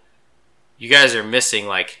 well, you guys are missing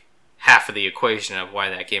like half of the equation of why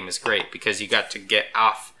that game is great, because you got to get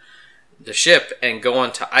off the ship and go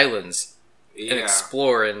onto islands and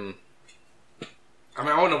explore. And I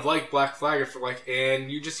mean, I wouldn't have liked Black Flag if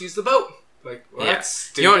and you just use the boat. Like, well, that's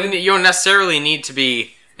stupid. You don't necessarily need to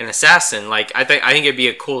be an assassin. Like, I think it'd be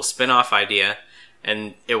a cool spin-off idea,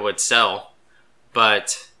 and it would sell.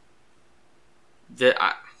 But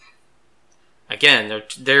again,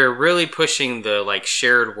 they're really pushing the like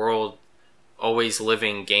shared world, always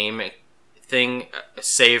living game thing,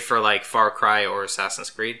 save for like Far Cry or Assassin's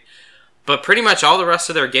Creed. But pretty much all the rest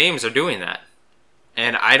of their games are doing that,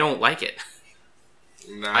 and I don't like it.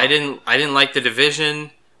 No. I didn't like The Division.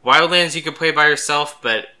 Wildlands you could play by yourself,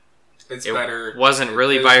 but it better. Wasn't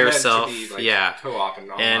really by yourself. To be, like, yeah, co-op and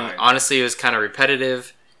online. And honestly, it was kind of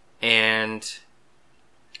repetitive. And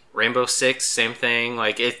Rainbow Six, same thing.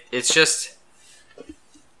 Like it's just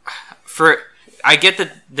I get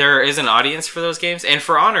that there is an audience for those games, and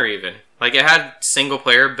For Honor even. Like, it had single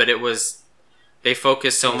player, but they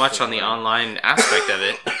focused so much on the online aspect of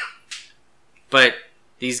it. But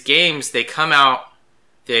these games, they come out,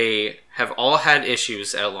 they have all had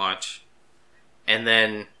issues at launch, and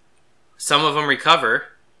then some of them recover,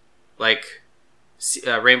 like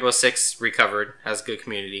Rainbow Six recovered, has a good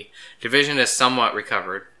community. Division is somewhat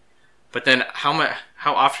recovered, but then how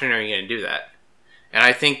often are you going to do that? And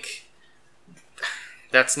I think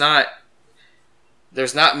there's not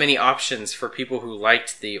many options for people who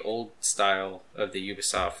liked the old style of the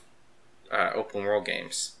Ubisoft open world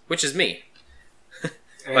games, which is me.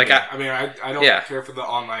 Like, I don't care for the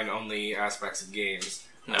online only aspects of games.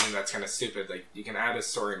 No. I think that's kind of stupid. Like, you can add a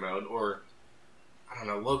story mode or, I don't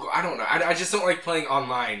know, local. I don't know. I just don't like playing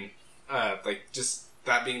online. Like, just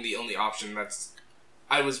that being the only option.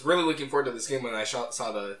 I was really looking forward to this game when I saw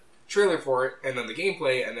the trailer for it, and then the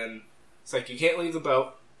gameplay, and then it's like you can't leave the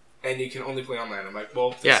boat, and you can only play online. I'm like,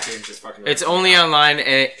 well, this game's just fucking. It's only online,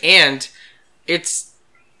 and it's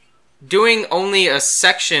doing only a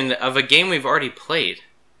section of a game we've already played.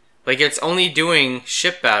 Like, it's only doing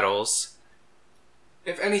ship battles.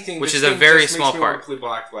 If anything, which is a very small part.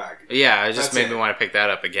 Black Flag. Yeah, it just made me want to pick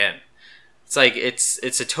that up again. It's like it's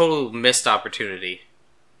a total missed opportunity,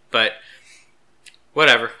 but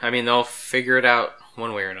whatever. I mean, they'll figure it out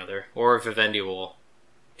one way or another, or Vivendi will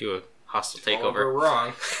do a hostile takeover. We're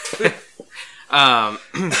wrong.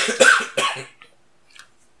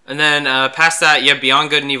 And then past that, you have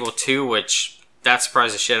Beyond Good and Evil 2, which that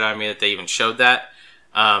surprised the shit out of me that they even showed that.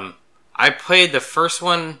 I played the first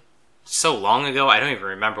one so long ago, I don't even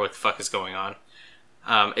remember what the fuck is going on.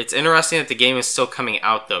 It's interesting that the game is still coming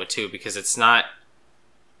out though too, because it's not.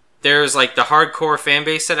 There's like the hardcore fan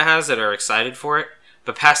base that it has that are excited for it,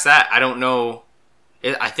 but past that, I don't know.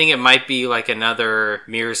 I think it might be like another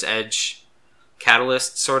Mirror's Edge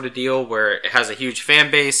Catalyst sort of deal where it has a huge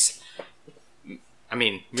fan base. I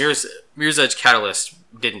mean, Mirror's Edge Catalyst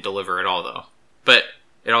didn't deliver at all though, but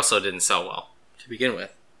it also didn't sell well to begin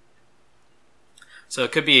with. So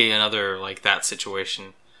it could be another like that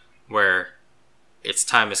situation where its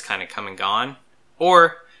time is kind of come and gone,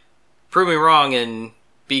 or prove me wrong and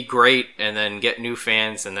be great and then get new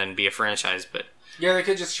fans and then be a franchise. But yeah, they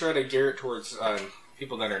could just try to gear it towards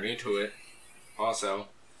people that are new to it also,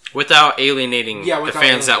 without alienating the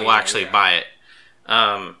fans that will actually buy it.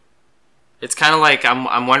 It's kind of like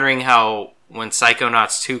I'm wondering how when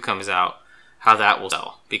Psychonauts 2 comes out, how that will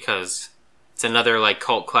sell, because it's another like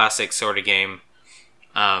cult classic sort of game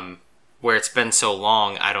where it's been so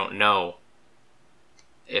long. I don't know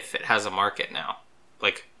if it has a market now,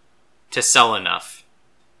 like to sell enough.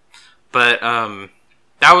 But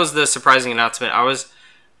that was the surprising announcement. I was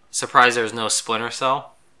surprised there was no Splinter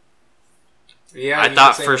Cell. Yeah, I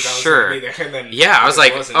thought for sure. Yeah, I was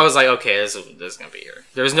like, okay, this is gonna be here.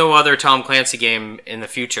 There's no other Tom Clancy game in the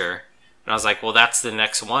future, and I was like, well, that's the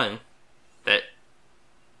next one. That,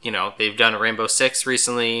 you know, they've done a Rainbow Six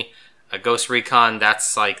recently, a Ghost Recon.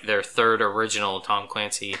 That's like their third original Tom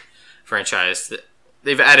Clancy franchise.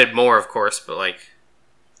 They've added more, of course, but like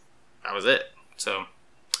that was it. So.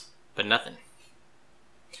 But nothing.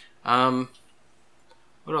 What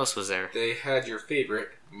else was there? They had your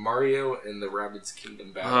favorite, Mario and the Rabbids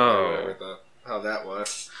Kingdom Battle. Oh. Whatever how that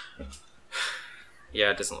was.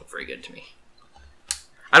 Yeah, it doesn't look very good to me.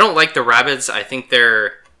 I don't like the Rabbids. I think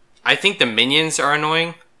the minions are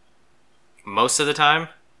annoying most of the time.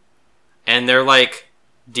 And they're like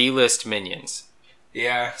D-list minions.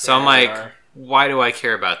 Yeah. So I'm like, why do I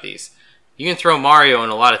care about these? You can throw Mario in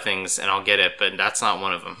a lot of things and I'll get it, but that's not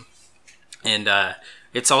one of them. And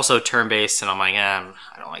it's also turn-based, and I'm like, I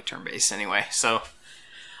don't like turn-based anyway. So,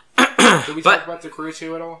 did we talk about the Crew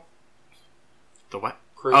 2 at all? The what?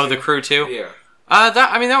 Crew 2? The Crew 2? Yeah.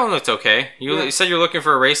 That one looked okay. You said you're looking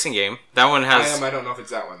for a racing game. That one has. I don't know if it's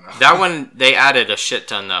that one though. That one they added a shit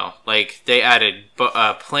ton though. Like they added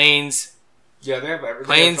planes. Yeah, they have everything.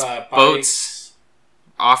 Planes, boats,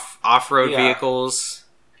 off-road vehicles.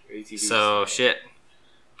 ATVs. So shit.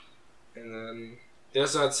 And then they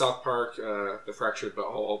also had South Park, The Fractured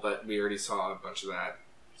Butthole, but we already saw a bunch of that.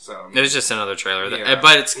 So it was just another trailer, yeah.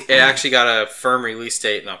 But it actually got a firm release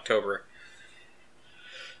date in October.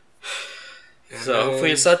 So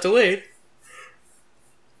hopefully it's not delayed.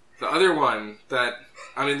 The other one that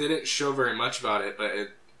they didn't show very much about it, but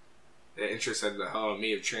it interested the hell out of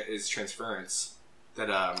me is Transference. That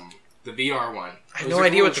the VR one. I have no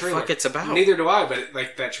idea what the fuck it's about. Neither do I, but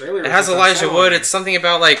like that trailer. It has Elijah Wood. It's something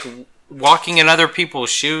about like walking in other people's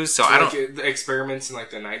shoes. So I don't. The experiments in like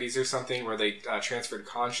the 90s or something where they transferred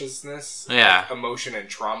consciousness, like, emotion, and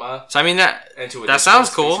trauma. So I mean that sounds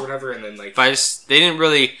cool. Or whatever, and then like, but they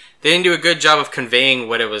didn't do a good job of conveying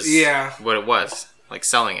what it was. Yeah. What it was like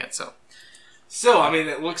selling it. So. Still,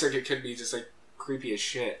 it looks like it could be just like creepy as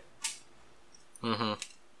shit. Mm-hmm.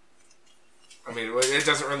 It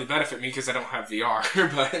doesn't really benefit me because I don't have VR,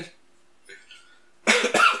 but...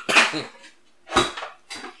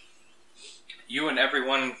 You and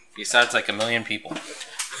everyone besides like a million people.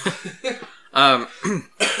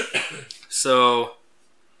 So,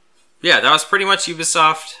 yeah, that was pretty much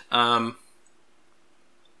Ubisoft.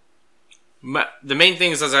 The main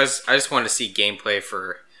thing is I just wanted to see gameplay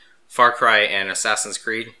for Far Cry and Assassin's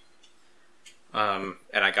Creed. And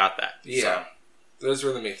I got that. Yeah. So. Those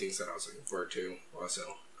were the main things that I was looking forward to, also.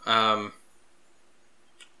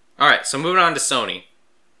 Alright, so moving on to Sony.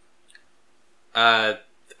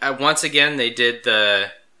 Once again, they did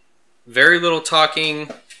the very little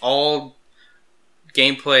talking, all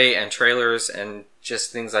gameplay and trailers and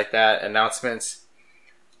just things like that, announcements.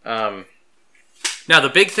 Now,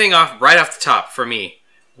 the big thing right off the top for me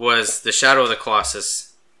was the Shadow of the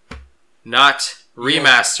Colossus. Not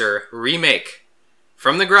remaster, remake.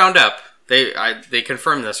 From the ground up. They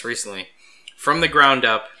confirmed this recently. From the ground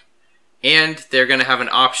up. And they're going to have an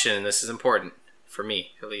option, and this is important, for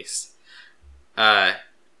me at least,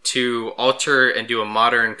 to alter and do a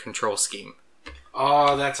modern control scheme.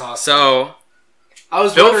 Oh, that's awesome. So, I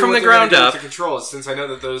was built from the ground up. The controls, since I know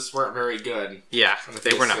that those weren't very good. Yeah,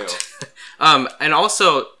 they were not. And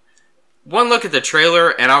also, one look at the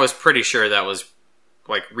trailer, and I was pretty sure that was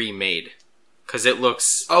like remade. Because it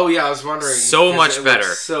looks I was wondering so much better.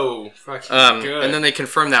 So fucking good. And then they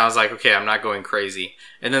confirmed that. I was like, okay, I'm not going crazy.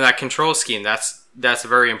 And then that control scheme, that's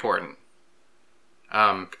very important.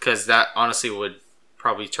 Because that honestly would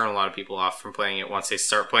probably turn a lot of people off from playing it. Once they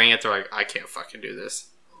start playing it, they're like, I can't fucking do this.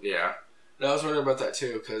 Yeah. No, I was wondering about that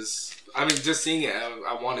too, because, I mean, just seeing it,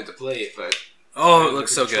 I wanted to play it, but... Oh, it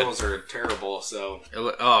looks so good. The controls are terrible, so...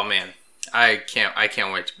 Oh, man. I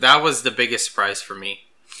can't wait. That was the biggest surprise for me.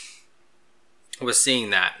 Was seeing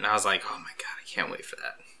that, and I was like, oh my god, I can't wait for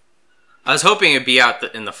that. I was hoping it'd be out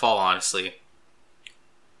in the fall, honestly.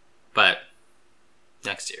 But,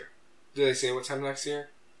 next year. Did they say what time next year?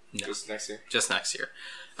 No. Just next year? Just next year.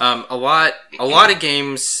 A lot of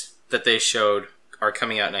games that they showed are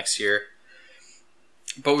coming out next year.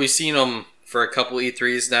 But we've seen them for a couple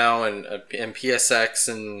E3s now and PSX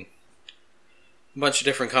and a bunch of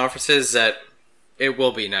different conferences that it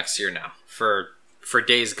will be next year now. For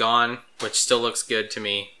Days Gone, which still looks good to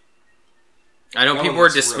me. I know people were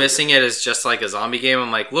dismissing it as just like a zombie game.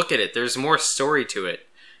 I'm like, look at it. There's more story to it.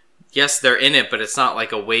 Yes, they're in it, but it's not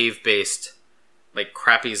like a wave-based, like,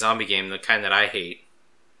 crappy zombie game, the kind that I hate.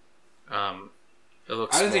 It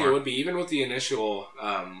looks I didn't think it would be. Even with the initial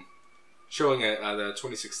showing at the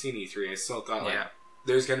 2016 E3, I still thought, like,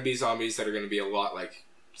 there's going to be zombies that are going to be a lot, like,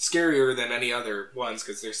 scarier than any other ones,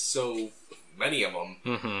 because there's so many of them.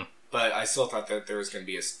 Mm-hmm. But I still thought that there was going to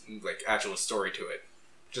be a, like, actual story to it,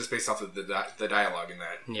 just based off of the dialogue in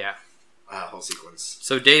that whole sequence.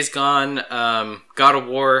 So Days Gone, God of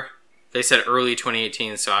War, they said early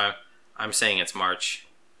 2018, so I'm saying it's March,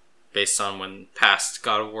 based on when past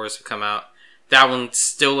God of Wars have come out. That one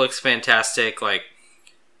still looks fantastic. Like,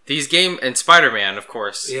 these games, and Spider-Man, of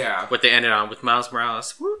course. Yeah. What they ended on with Miles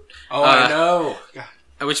Morales. Woo. Oh, I know. God.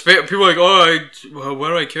 Which people are like, why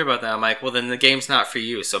do I care about that? I'm like, well, then the game's not for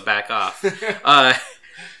you, so back off. And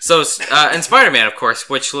Spider-Man, of course,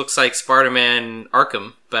 which looks like Spider-Man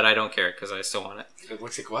Arkham, but I don't care because I still want it. It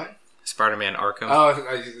looks like what? Spider-Man Arkham. Oh,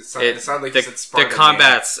 it sounded like you said Spider-Man. The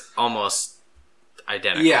combat's almost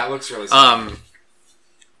identical. Yeah, it looks really similar.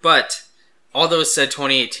 But all those said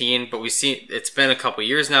 2018, but we've seen it's been a couple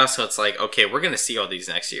years now, so it's like, okay, we're going to see all these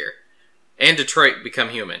next year. And Detroit Become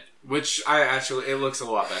Human. Which it looks a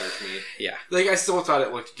lot better to me. Yeah. Like, I still thought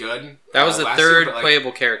it looked good. That was the third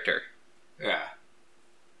playable character. Yeah.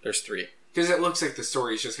 There's 3. Because it looks like the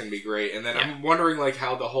story is just going to be great. And then I'm wondering, like,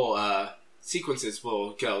 how the whole sequences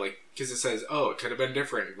will go. Like, because it says, oh, it could have been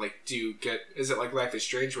different. Like, is it like Life is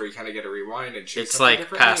Strange where you kind of get a rewind and choose something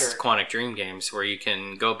different? It's like past Quantic Dream games where you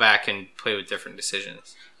can go back and play with different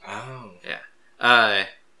decisions. Oh. Yeah.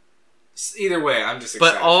 Either way, I'm just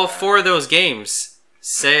excited. But all 4 of those games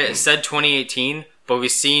said 2018, but we've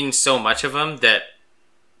seen so much of them that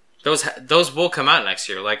those will come out next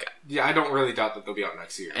year. Like, yeah, I don't really doubt that they'll be out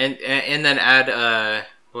next year. And then add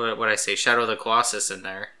what I say, Shadow of the Colossus in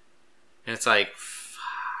there, and it's like,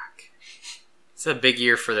 fuck, it's a big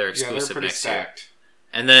year for their exclusive next stacked. Year.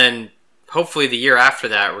 And then hopefully the year after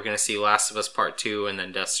that, we're gonna see Last of Us Part 2 and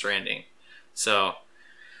then Death Stranding. So,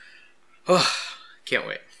 can't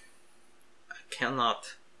wait. I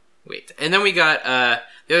cannot wait. And then we got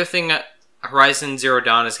the other thing. Horizon Zero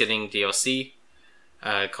Dawn is getting DLC.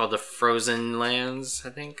 Called the Frozen Lands, I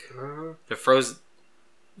think. The Frozen...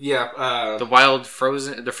 Yeah, the Wild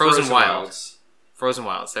Frozen... The Frozen Wilds. Frozen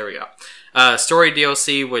Wilds, there we go. Story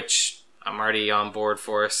DLC, which I'm already on board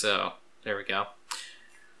for, so there we go. I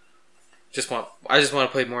just want to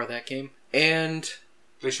play more of that game. And...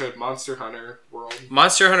 They showed Monster Hunter World.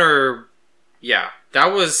 Monster Hunter... Yeah,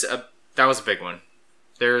 that was a big one.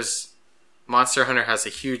 Monster Hunter has a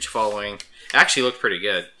huge following. It actually looked pretty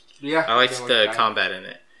good. Yeah, I liked the combat in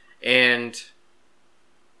it, and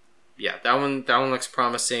yeah, that one looks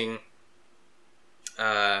promising.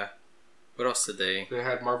 What else did they? They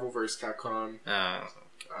had Marvel vs. Capcom.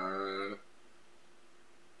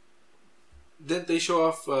 Did they show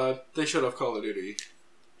off? They showed off Call of Duty.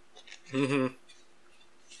 Mm-hmm.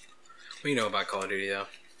 We know about Call of Duty though.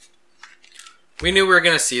 We knew we were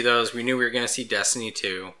gonna see those. We knew we were gonna see Destiny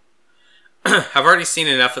 2. I've already seen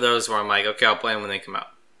enough of those where I'm like, okay, I'll play them when they come out.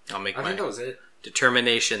 I'll make my think that was it.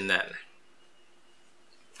 Determination then.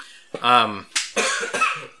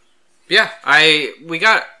 Yeah, we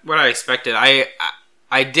got what I expected.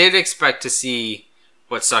 I did expect to see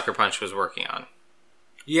what Sucker Punch was working on.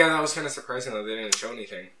 Yeah, that was kind of surprising that they didn't show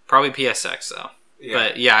anything. Probably PSX though. Yeah.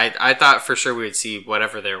 But yeah, I thought for sure we would see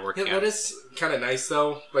whatever they're working on. That is kind of nice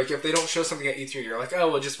though. Like if they don't show something at E3, you're like,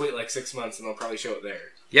 oh, we'll just wait like 6 months and they'll probably show it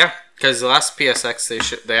there. Yeah, because the last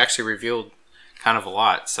PSX they actually revealed kind of a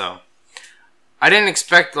lot, so I didn't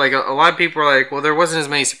expect, like, a lot of people are like, well, there wasn't as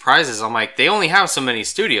many surprises. I'm like, they only have so many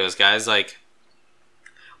studios, guys. Like,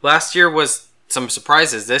 last year was some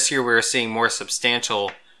surprises. This year we were seeing more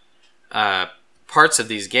substantial parts of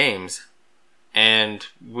these games, and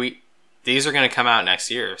these are going to come out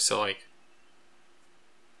next year. So, like,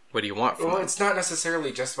 what do you want from them? It's not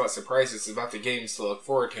necessarily just about surprises. It's about the games to look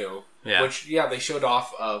forward to. Yeah. Which, they showed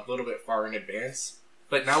off a little bit far in advance.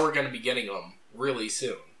 But now we're going to be getting them really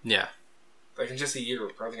soon. Yeah. Like, in just a year, we're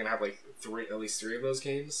probably going to have, like, at least 3 of those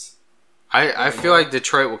games. I feel like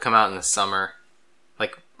Detroit will come out in the summer.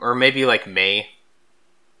 Like, or maybe, like, May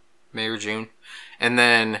or June. And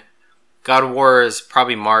then God of War is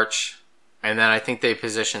probably March. And then I think they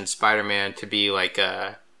positioned Spider-Man to be, like,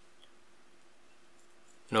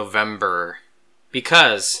 November.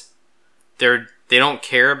 Because they don't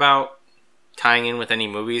care about tying in with any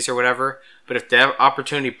movies or whatever. But if the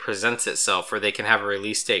opportunity presents itself where they can have a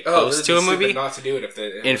release date close to a movie, not to do it if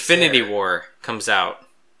Infinity War comes out.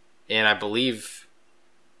 And I believe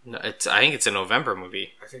I think it's a November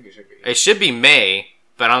movie. I think it should be. It should be May,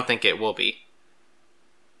 but I don't think it will be.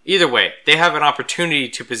 Either way, they have an opportunity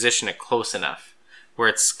to position it close enough where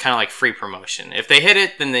it's kind of like free promotion. If they hit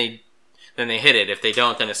it, then they hit it. If they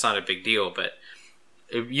don't, then it's not a big deal. But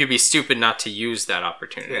you'd be stupid not to use that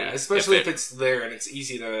opportunity. Yeah, especially if it's there and it's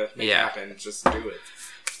easy to make happen. Just do it.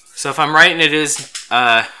 So if I'm right and it is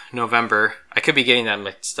November, I could be getting that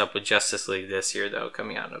mixed up with Justice League this year, though,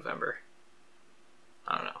 coming out in November.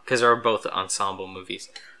 I don't know, because they're both ensemble movies.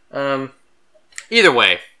 Either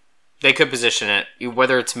way, they could position it,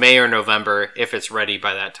 whether it's May or November, if it's ready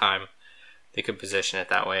by that time, they could position it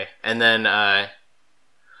that way. And then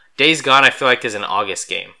Days Gone, I feel like, is an August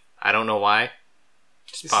game. I don't know why.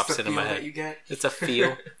 Just pops into my head. You get? It's a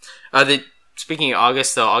feel. Speaking of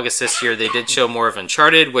August, though, August this year, they did show more of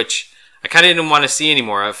Uncharted, which I kind of didn't want to see any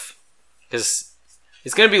more of. Because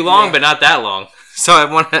it's going to be long, but not that long. So I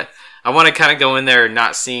want to kind of go in there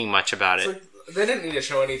not seeing much about it. Like, they didn't need to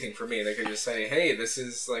show anything for me. They could just say, hey, this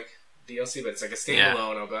is like DLC, but it's like a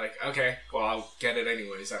standalone. I'll be like, okay, well, I'll get it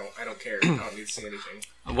anyways. I don't care. I don't need to see anything.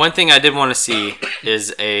 One thing I did want to see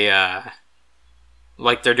is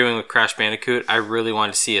like they're doing with Crash Bandicoot, I really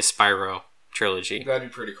want to see a Spyro trilogy. That'd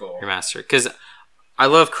be pretty cool. Remastered. Because I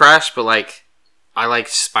love Crash, but like I liked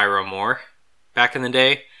Spyro more back in the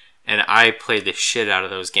day. And I played the shit out of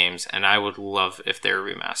those games. And I would love if they were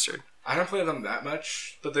remastered. I don't play them that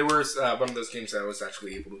much. But they were one of those games that I was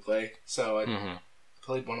actually able to play. So I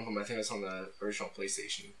played one of them. I think it was on the original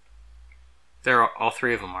PlayStation. All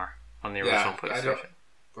 3 of them are on the original PlayStation. I don't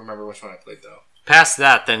remember which one I played, though. Past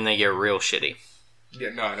that, then they get real shitty.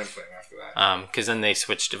 Yeah, no, I didn't play them after that. Because then they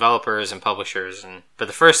switch developers and publishers, but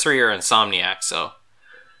the first 3 are Insomniac, so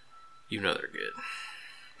you know they're good.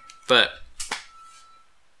 But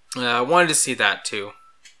I wanted to see that too,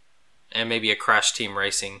 and maybe a Crash Team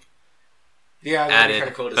Racing. Yeah, that'd be kind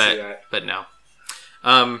of cool to see that. But no.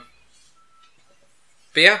 But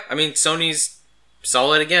yeah, I mean, Sony's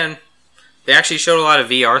solid again. They actually showed a lot of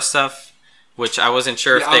VR stuff. Which I wasn't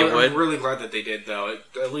sure if they would. I'm really glad that they did, though.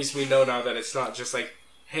 At least we know now that it's not just like,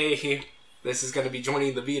 hey, this is going to be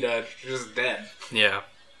joining the Vita. You're just dead. Yeah.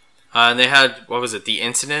 And they had, what was it, The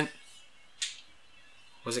Incident?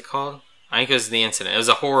 What was it called? I think it was The Incident. It was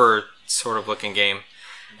a horror sort of looking game.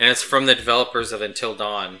 And it's from the developers of Until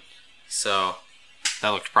Dawn. So, that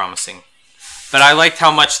looked promising. But I liked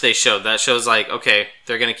how much they showed. That shows like, okay,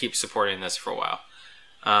 they're going to keep supporting this for a while.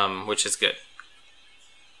 Which is good.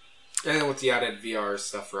 And then with the added VR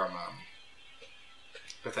stuff from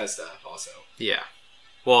Bethesda also. Yeah.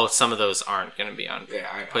 Well, some of those aren't going to be on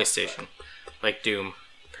PlayStation. Like Doom,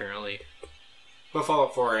 apparently. But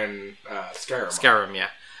Fallout 4 and Skyrim. Skyrim,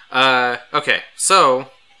 yeah. Okay, so,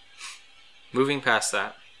 moving past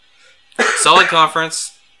that. Solid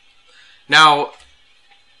conference. Now,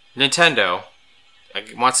 Nintendo,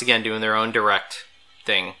 once again doing their own direct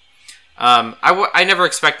thing. I never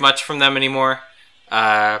expect much from them anymore.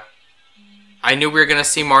 I knew we were going to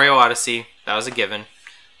see Mario Odyssey. That was a given.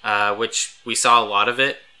 Which we saw a lot of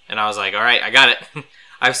it. And I was like, alright, I got it.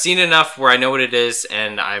 I've seen enough where I know what it is.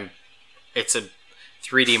 And it's a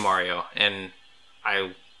 3D Mario. And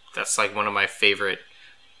that's like one of my favorite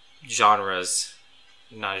genres.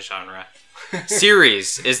 Not genre.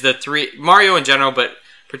 Series is the Mario in general, but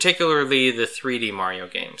particularly the 3D Mario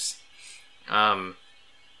games. And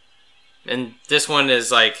this one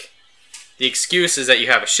is like, the excuse is that you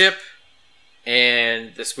have a ship.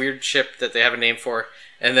 And this weird ship that they have a name for,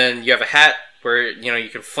 and then you have a hat where you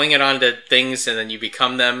can fling it onto things and then you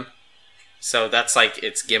become them. So that's like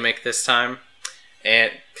its gimmick this time,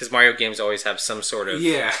 and because Mario games always have some sort of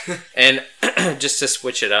and just to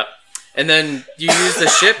switch it up, and then you use the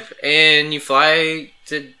ship and you fly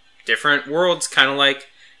to different worlds, kind of like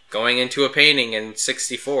going into a painting in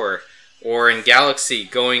 64 or in Galaxy,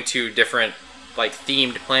 going to different like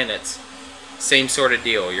themed planets. Same sort of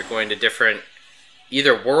deal. You're going to different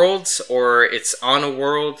either worlds or it's on a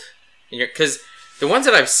world. Because the ones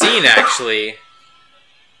that I've seen actually...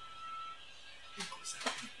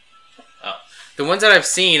 The ones that I've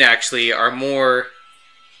seen actually are more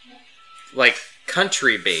like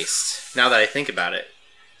country based. Now that I think about it,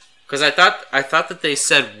 because I thought that they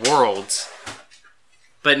said worlds,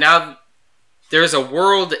 but now there's a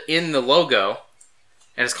world in the logo,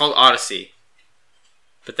 and it's called Odyssey.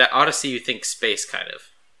 But that Odyssey, you think space, kind of.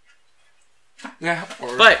 Yeah.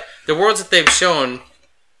 But the worlds that they've shown,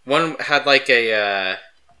 one had like a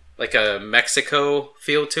Mexico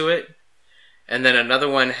feel to it, and then another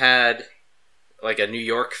one had like a New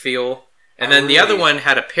York feel, and then the other one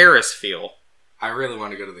had a Paris feel. I really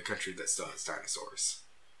want to go to the country that still has dinosaurs.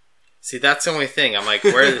 See, that's the only thing. I'm like,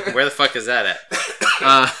 where the fuck is that at?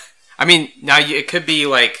 I mean, now it could be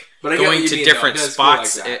like going to different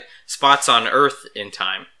spots, spots on Earth in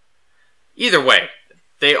time. Either way,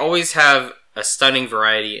 they always have a stunning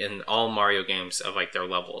variety in all Mario games of like their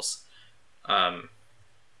levels.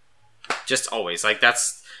 Just always, like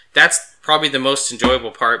that's probably the most enjoyable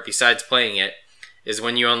part besides playing it, is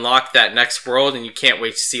when you unlock that next world and you can't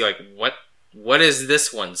wait to see like what is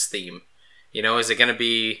this one's theme? You know, is it going to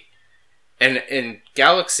be... And in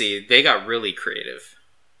Galaxy, they got really creative.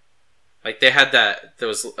 Like they had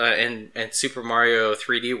those in Super Mario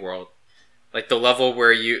 3D World, like the level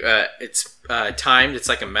where you it's timed. It's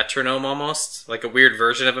like a metronome almost, like a weird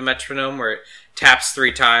version of a metronome where it taps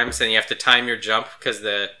 3 times and you have to time your jump because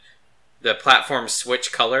the platforms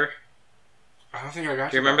switch color. I don't think I got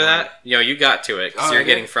to. Do you remember that? You know, you got to it because you're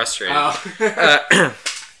getting frustrated. Oh.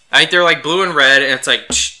 I think they're like blue and red, and it's like,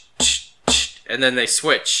 and then they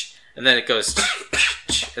switch, and then it goes,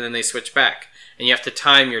 and then they switch back, and you have to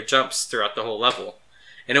time your jumps throughout the whole level.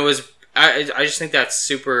 And it was, I just think that's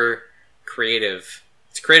super creative.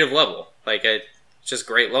 It's a creative level, like it's just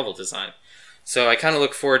great level design. So I kind of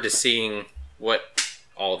look forward to seeing what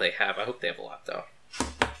all they have. I hope they have a lot though.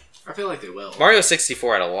 I feel like they will. Mario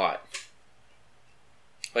 64 had a lot.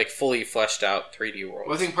 Like fully fleshed out 3D worlds.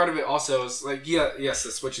 Well, I think part of it also is like, yes,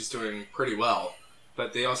 the Switch is doing pretty well,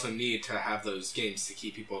 but they also need to have those games to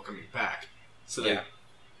keep people coming back. So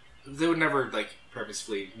they would never like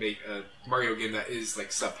purposefully make a Mario game that is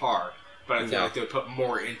like subpar, but I feel like they would put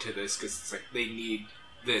more into this because it's like they need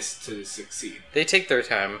this to succeed. They take their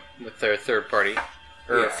time with their third party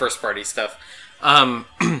or first party stuff.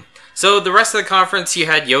 So the rest of the conference, you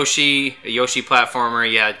had Yoshi, a Yoshi platformer.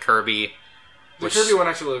 You had Kirby. The Kirby one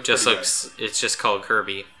actually looked just pretty looks. Good. It's just called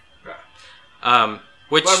Kirby. Yeah.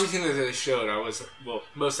 Which everything that they showed,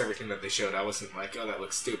 most everything that they showed, I wasn't like, oh, that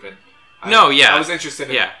looks stupid. I was interested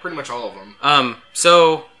in pretty much all of them.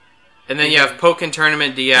 And then you have Pokken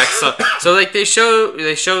Tournament DX. So like they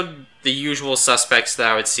showed the usual suspects that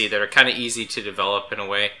I would see that are kind of easy to develop in a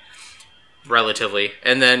way, relatively.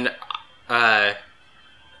 And then, but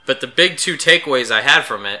the big 2 takeaways I had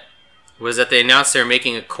from it was that they announced they were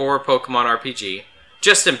making a core Pokemon RPG.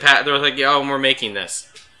 Just in they were like, "Oh, we're making this,"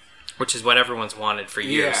 which is what everyone's wanted for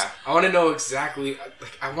years. Yeah, I want to know exactly.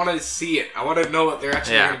 Like, I want to see it. I want to know what they're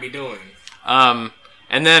actually going to be doing. And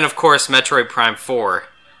then of course Metroid Prime 4,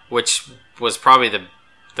 which was probably the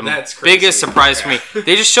biggest surprise for me.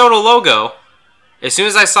 They just showed a logo. As soon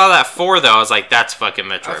as I saw that 4, though, I was like, "That's fucking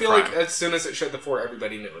Metroid Prime." I feel like as soon as it showed the 4,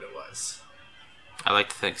 everybody knew what it was. I like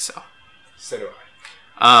to think so. So do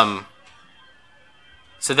I.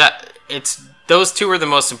 So that those 2 are the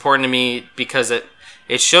most important to me because it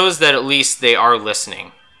shows that at least they are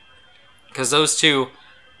listening. Because those 2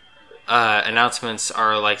 announcements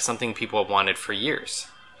are like something people have wanted for years,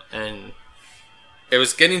 and it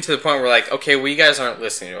was getting to the point where like, okay, well, you guys aren't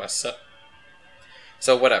listening to us,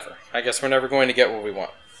 so whatever. I guess we're never going to get what we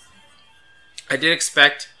want. I did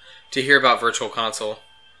expect to hear about Virtual Console.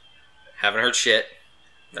 Haven't heard shit.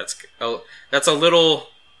 That's a little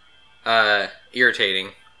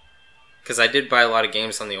irritating because I did buy a lot of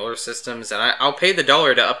games on the older systems, and I'll pay the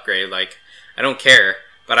 $1 to upgrade. Like, I don't care,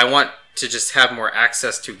 but I want to just have more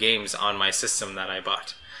access to games on my system that I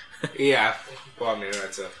bought. Yeah, well, I mean,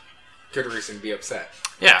 that's a good reason to be upset.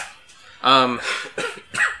 Yeah,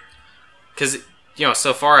 because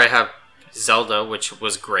so far I have Zelda, which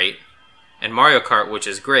was great, and Mario Kart, which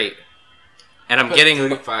is great. And I'm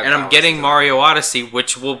getting Mario Odyssey,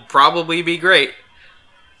 which will probably be great.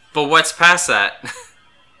 But what's past that?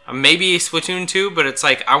 Maybe Splatoon 2, but it's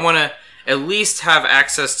like I want to at least have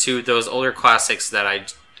access to those older classics that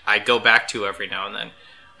I go back to every now and then.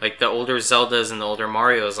 Like the older Zeldas and the older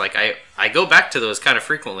Marios, like I go back to those kind of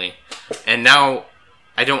frequently. And now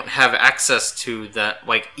I don't have access to that,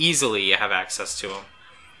 like easily have access to them.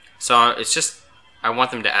 So it's just, I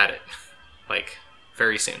want them to add it. Like,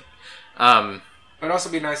 very soon. It'd also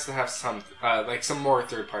be nice to have some more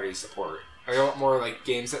third-party support. I want more like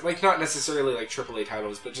games that like not necessarily like AAA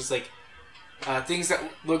titles, but just like things that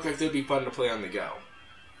look like they'd be fun to play on the go.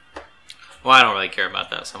 Well, I don't really care about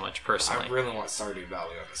that so much personally. I really want Stardew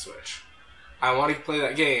Valley on the Switch. I want to play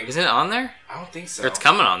that game. Isn't it on there? I don't think so. Or it's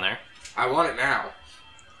coming on there. I want it now.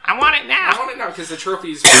 I want it now because the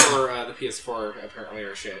trophies for the PS4 apparently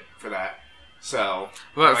are shit for that. So,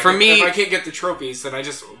 but for me, if I can't get the trophies, then I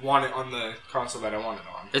just want it on the console that I want it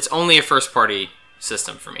on. It's only a first-party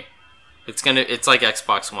system for me. It's like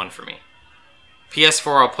Xbox One for me.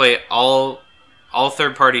 PS4, I'll play all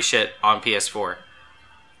third-party shit on PS4.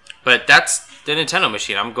 But that's the Nintendo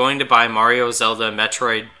machine. I'm going to buy Mario, Zelda,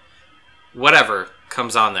 Metroid, whatever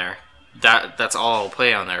comes on there. That's all I'll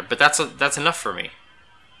play on there. But that's enough for me.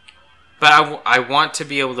 But I want to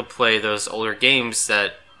be able to play those older games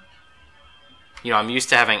that, you know, I'm used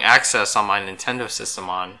to having access on my Nintendo system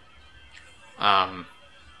on.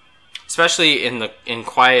 Especially in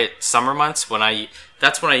quiet summer months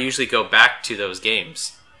that's when I usually go back to those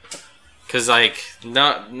games. Cause like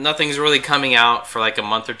nothing's really coming out for like a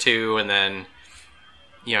month or two, and then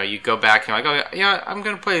you know you go back and you're like, oh yeah, I'm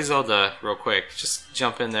gonna play Zelda real quick. Just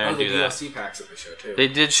jump in there and do that. The DLC packs that they show too. They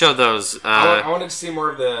did show those. I wanted to see more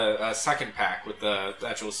of the second pack with the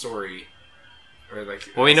actual story. Or like.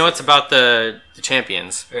 Well, we know it's about the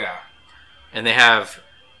champions. Yeah. And they have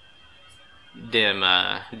dim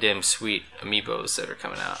sweet amiibos that are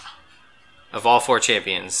coming out of all 4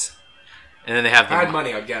 champions. And then they have if I had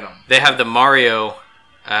money, I'd get them. They have the Mario,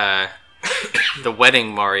 the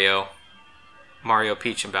wedding Mario,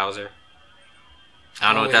 Peach and Bowser. I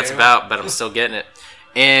don't know what that's about, but I'm still getting it.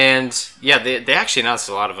 And yeah, they actually announced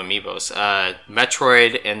a lot of amiibos.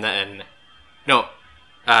 Metroid and then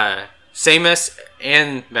Samus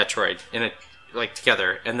and Metroid in it like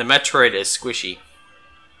together, and the Metroid is squishy.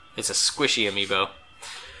 It's a squishy amiibo.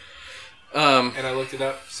 And I looked it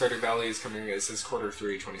up. Stardew Valley is coming. It says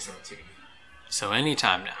Q3 2017. So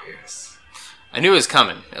anytime now. Yes. I knew it was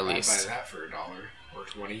coming, at least. I'd buy that for $1 or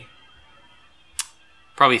 $20.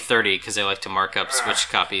 Probably 30 because they like to mark up Switch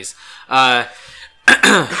copies. So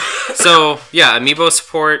yeah, amiibo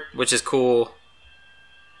support, which is cool.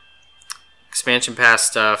 Expansion pass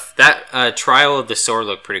stuff. That Trial of the Sword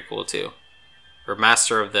looked pretty cool too, or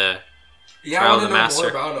Master of the. Yeah, I want to know more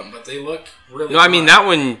about them, but they look really. No, I mean that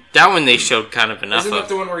one they showed kind of enough. Isn't that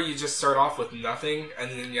the one where you just start off with nothing and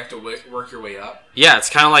then you have to work your way up? Yeah, it's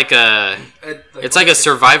kind of like it's like a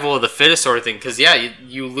survival of the fittest sort of thing. Because yeah,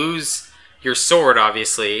 you lose your sword,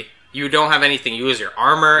 obviously. You don't have anything. You lose your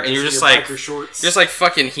armor, and you're just like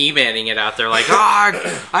fucking He-Manning it out there, like,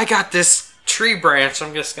 I got this tree branch.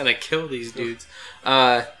 I'm just gonna kill these dudes.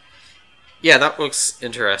 Yeah, that looks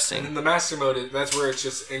interesting. And in the master mode, that's where it's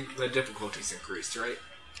just the difficulty's increased, right?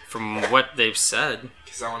 From what they've said.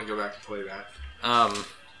 Because I want to go back and play that.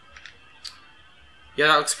 Yeah,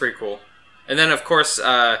 that looks pretty cool. And then, of course,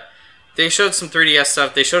 they showed some 3DS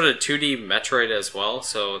stuff. They showed a 2D Metroid as well,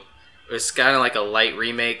 so it was kind of like a light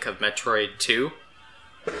remake of Metroid 2.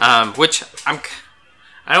 Which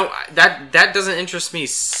that doesn't interest me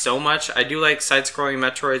so much. I do like side-scrolling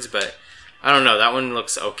Metroids, but I don't know. That one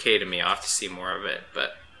looks okay to me. I'll have to see more of it,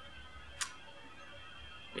 but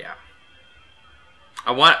yeah.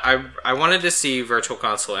 I wanted to see Virtual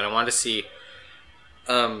Console, and I wanted to see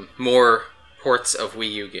more ports of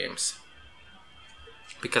Wii U games.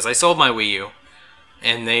 Because I sold my Wii U,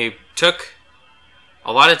 and they took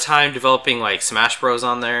a lot of time developing like Smash Bros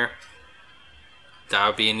on there. That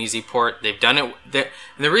would be an easy port. They've done it. And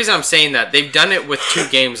the reason I'm saying that, they've done it with 2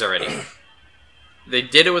 games already. They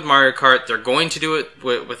did it with Mario Kart. They're going to do it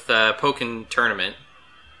with Pokken Tournament,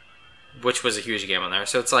 which was a huge game on there.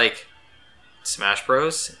 So it's like Smash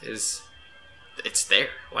Bros. It's there.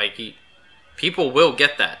 Like people will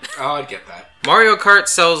get that. Oh, I'd get that. Mario Kart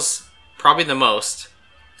sells probably the most,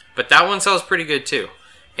 but that one sells pretty good too.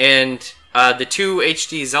 And the 2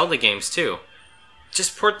 HD Zelda games too.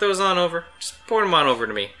 Just port those on over. Just port them on over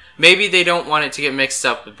to me. Maybe they don't want it to get mixed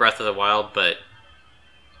up with Breath of the Wild, but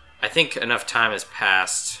I think enough time has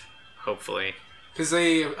passed, hopefully. Because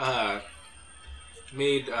they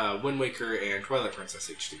made Wind Waker and Twilight Princess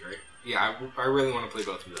HD, right? Yeah, I really want to play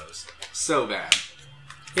both of those. So bad.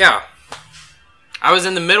 Yeah. I was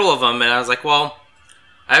in the middle of them, and I was like, well,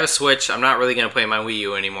 I have a Switch. I'm not really going to play my Wii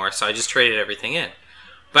U anymore, so I just traded everything in.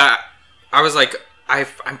 But I was like,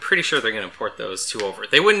 I'm pretty sure they're going to port those 2 over.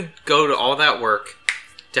 They wouldn't go to all that work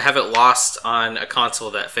to have it lost on a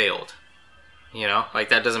console that failed. You know? Like,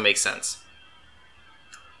 that doesn't make sense.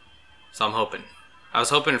 So I'm hoping. I was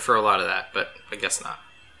hoping for a lot of that, but I guess not.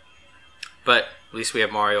 But at least we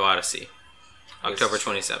have Mario Odyssey. October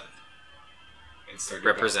 27th. And Stardew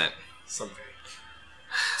Represent. Valley. Someday.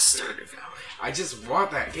 Stardew Valley. I just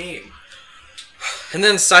want that game. And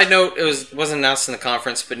then, side note, wasn't announced in the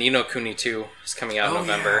conference, but Ni no Kuni 2 is coming out in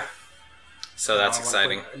November. Yeah. So that's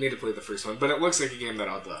exciting. I need to play the first one, but it looks like a game that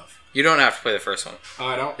I'd love. You don't have to play the first one. Oh,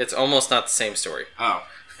 I don't? It's almost not the same story. Oh.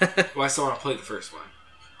 Well, I still want to play the first one.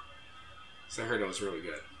 So I heard it was really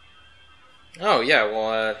good. Oh, yeah,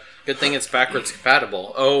 well, good thing it's backwards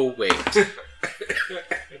compatible. Oh, wait.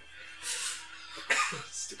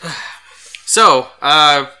 So,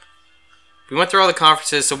 we went through all the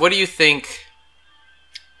conferences, so what do you think...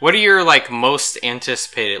 What are your, most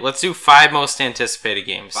anticipated... Let's do 5 most anticipated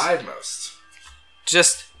games. 5 most?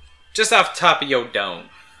 Just off the top of your dome.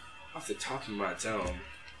 Off the top of my dome?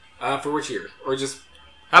 For which year? Or just...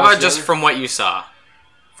 How about just from what you saw?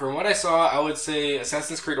 From what I saw, I would say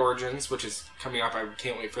Assassin's Creed Origins, which is coming up. I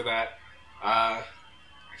can't wait for that. I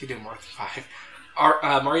could do more than 5.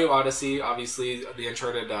 Mario Odyssey, obviously. The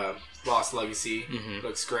Uncharted Lost Legacy. Mm-hmm.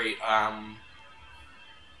 Looks great. God,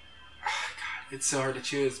 it's so hard to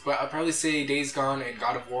choose. But I'd probably say Days Gone and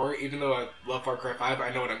God of War. Even though I love Far Cry 5,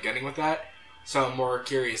 I know what I'm getting with that. So I'm more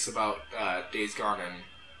curious about Days Gone and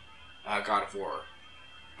God of War.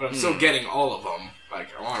 But I'm still getting all of them. I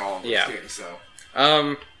want all of those games, so...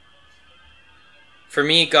 For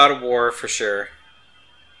me, God of War, for sure.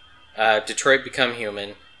 Detroit Become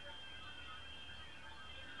Human.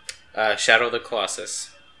 Shadow of the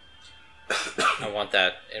Colossus. I want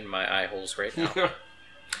that in my eye holes right now.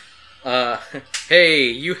 Hey,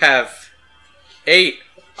 you have 8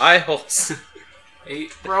 eye holes.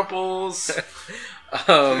 8 rumples.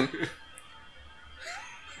 God,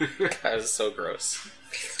 it's so gross.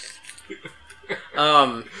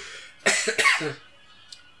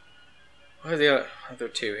 What are the other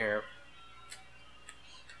 2 here?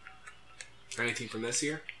 Anything from this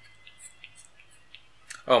year?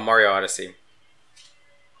 Oh, Mario Odyssey.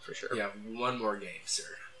 For sure. Yeah, 1 more game,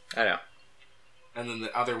 sir. I know. And then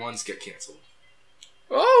the other ones get canceled.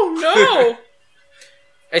 Oh, no!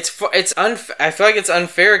 I feel like it's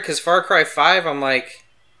unfair because Far Cry 5, I'm like...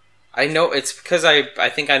 I know, it's because I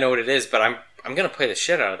think I know what it is, but I'm going to play the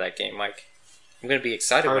shit out of that game. Like, I'm going to be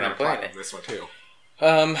excited when I'm playing it. This one, too.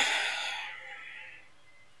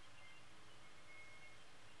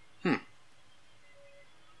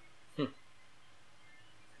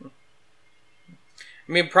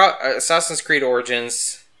 I mean, Assassin's Creed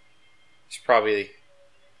Origins is probably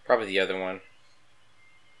the other one.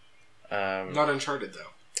 Not Uncharted, though.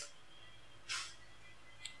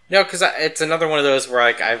 No, because it's another one of those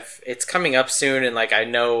where it's coming up soon, and I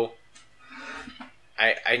know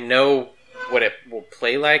what it will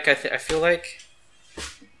play like. I feel like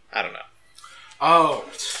I don't know. Oh,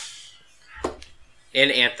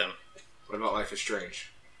 and Anthem. What about Life is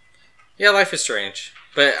Strange? Yeah, Life is Strange.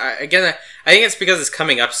 But I think it's because it's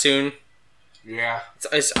coming up soon. Yeah.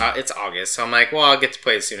 It's August, so I'm like, well, I'll get to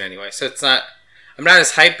play it soon anyway. So it's not... I'm not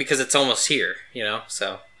as hyped because it's almost here, you know?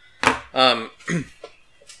 So...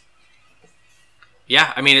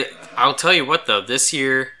 yeah, I mean, I'll tell you what, though. This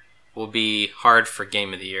year will be hard for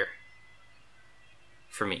Game of the Year.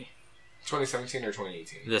 For me. 2017 or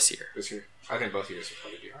 2018? This year. This year? I think both years will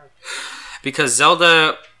probably be hard. Because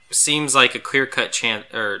Zelda seems like a clear-cut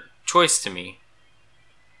choice to me.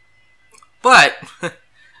 But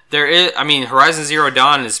there is, I mean, Horizon Zero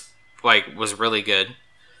Dawn was really good,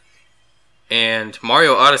 and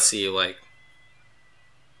Mario Odyssey,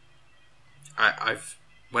 I've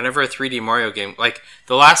whenever a 3D Mario game,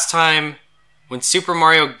 the last time when Super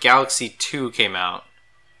Mario Galaxy 2 came out,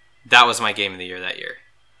 that was my game of the year that year.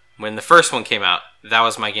 When the first one came out, that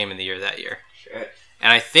was my game of the year that year. Shit.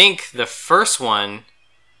 And I think the first one,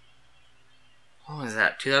 what was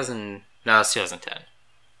that? No, it's 2010.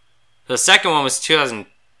 The second one was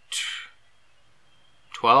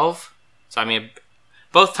 2012. So, I mean,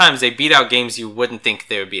 both times they beat out games you wouldn't think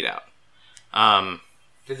they would beat out.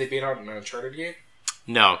 Did they beat out an Uncharted game?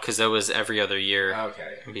 No, because that was every other year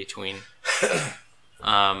in between. But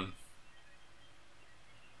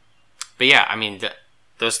yeah, I mean,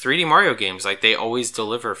 those 3D Mario games, they always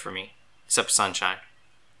deliver for me. Except Sunshine.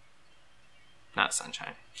 Not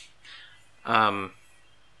Sunshine.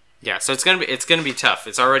 Yeah, so it's gonna be tough.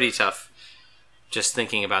 It's already tough. Just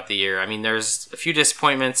thinking about the year. I mean, there's a few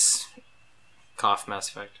disappointments. Cough, Mass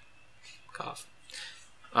Effect. Cough.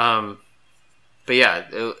 But yeah,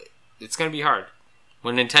 it's gonna be hard.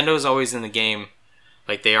 When Nintendo's always in the game,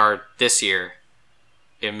 like they are this year,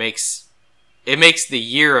 it makes the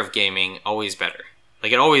year of gaming always better.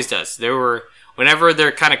 Like it always does. Whenever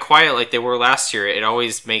they're kind of quiet, like they were last year, it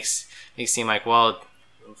always makes it seem like, well,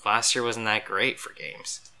 last year wasn't that great for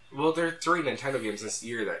games. Well, there are 3 Nintendo games this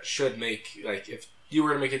year that should make, like, if you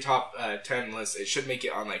were to make a top 10 list, it should make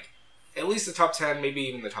it on, like, at least the top 10, maybe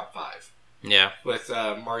even the top 5. Yeah. With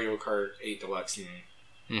Mario Kart 8 Deluxe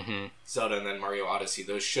and Zelda and then Mario Odyssey.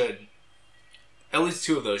 Those should, at least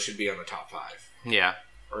 2 of those should be on the top 5. Yeah.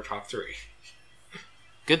 Or top 3.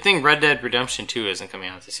 Good thing Red Dead Redemption 2 isn't coming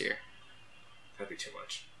out this year. That'd be too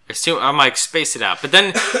much. It's too. I'm like, space it out. But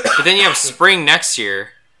then you have spring next year.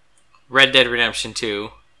 Red Dead Redemption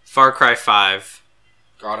 2, Far Cry 5,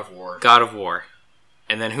 God of War,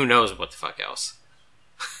 and then who knows what the fuck else?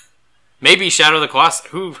 Maybe Shadow of the Colossus.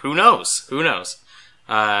 Who knows? Who knows?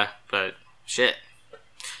 But shit.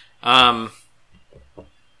 Yeah.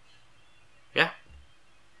 I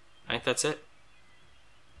think that's it.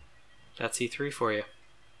 That's E3 for you.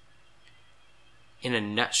 In a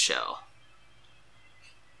nutshell.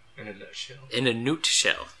 In a nutshell. In a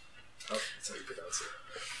nutshell. Oh, that's how you pronounce it.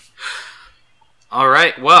 All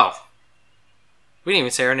right. Well, we didn't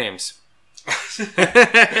even say our names.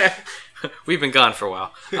 We've been gone for a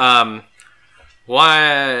while.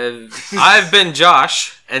 I've been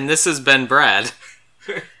Josh, and this has been Brad.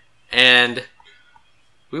 And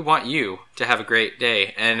we want you to have a great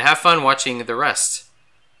day and have fun watching the rest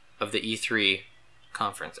of the E3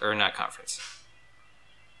 conference, or not conference,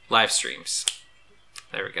 live streams.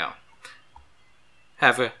 There we go.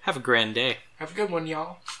 Have a grand day. Have a good one,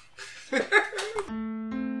 y'all.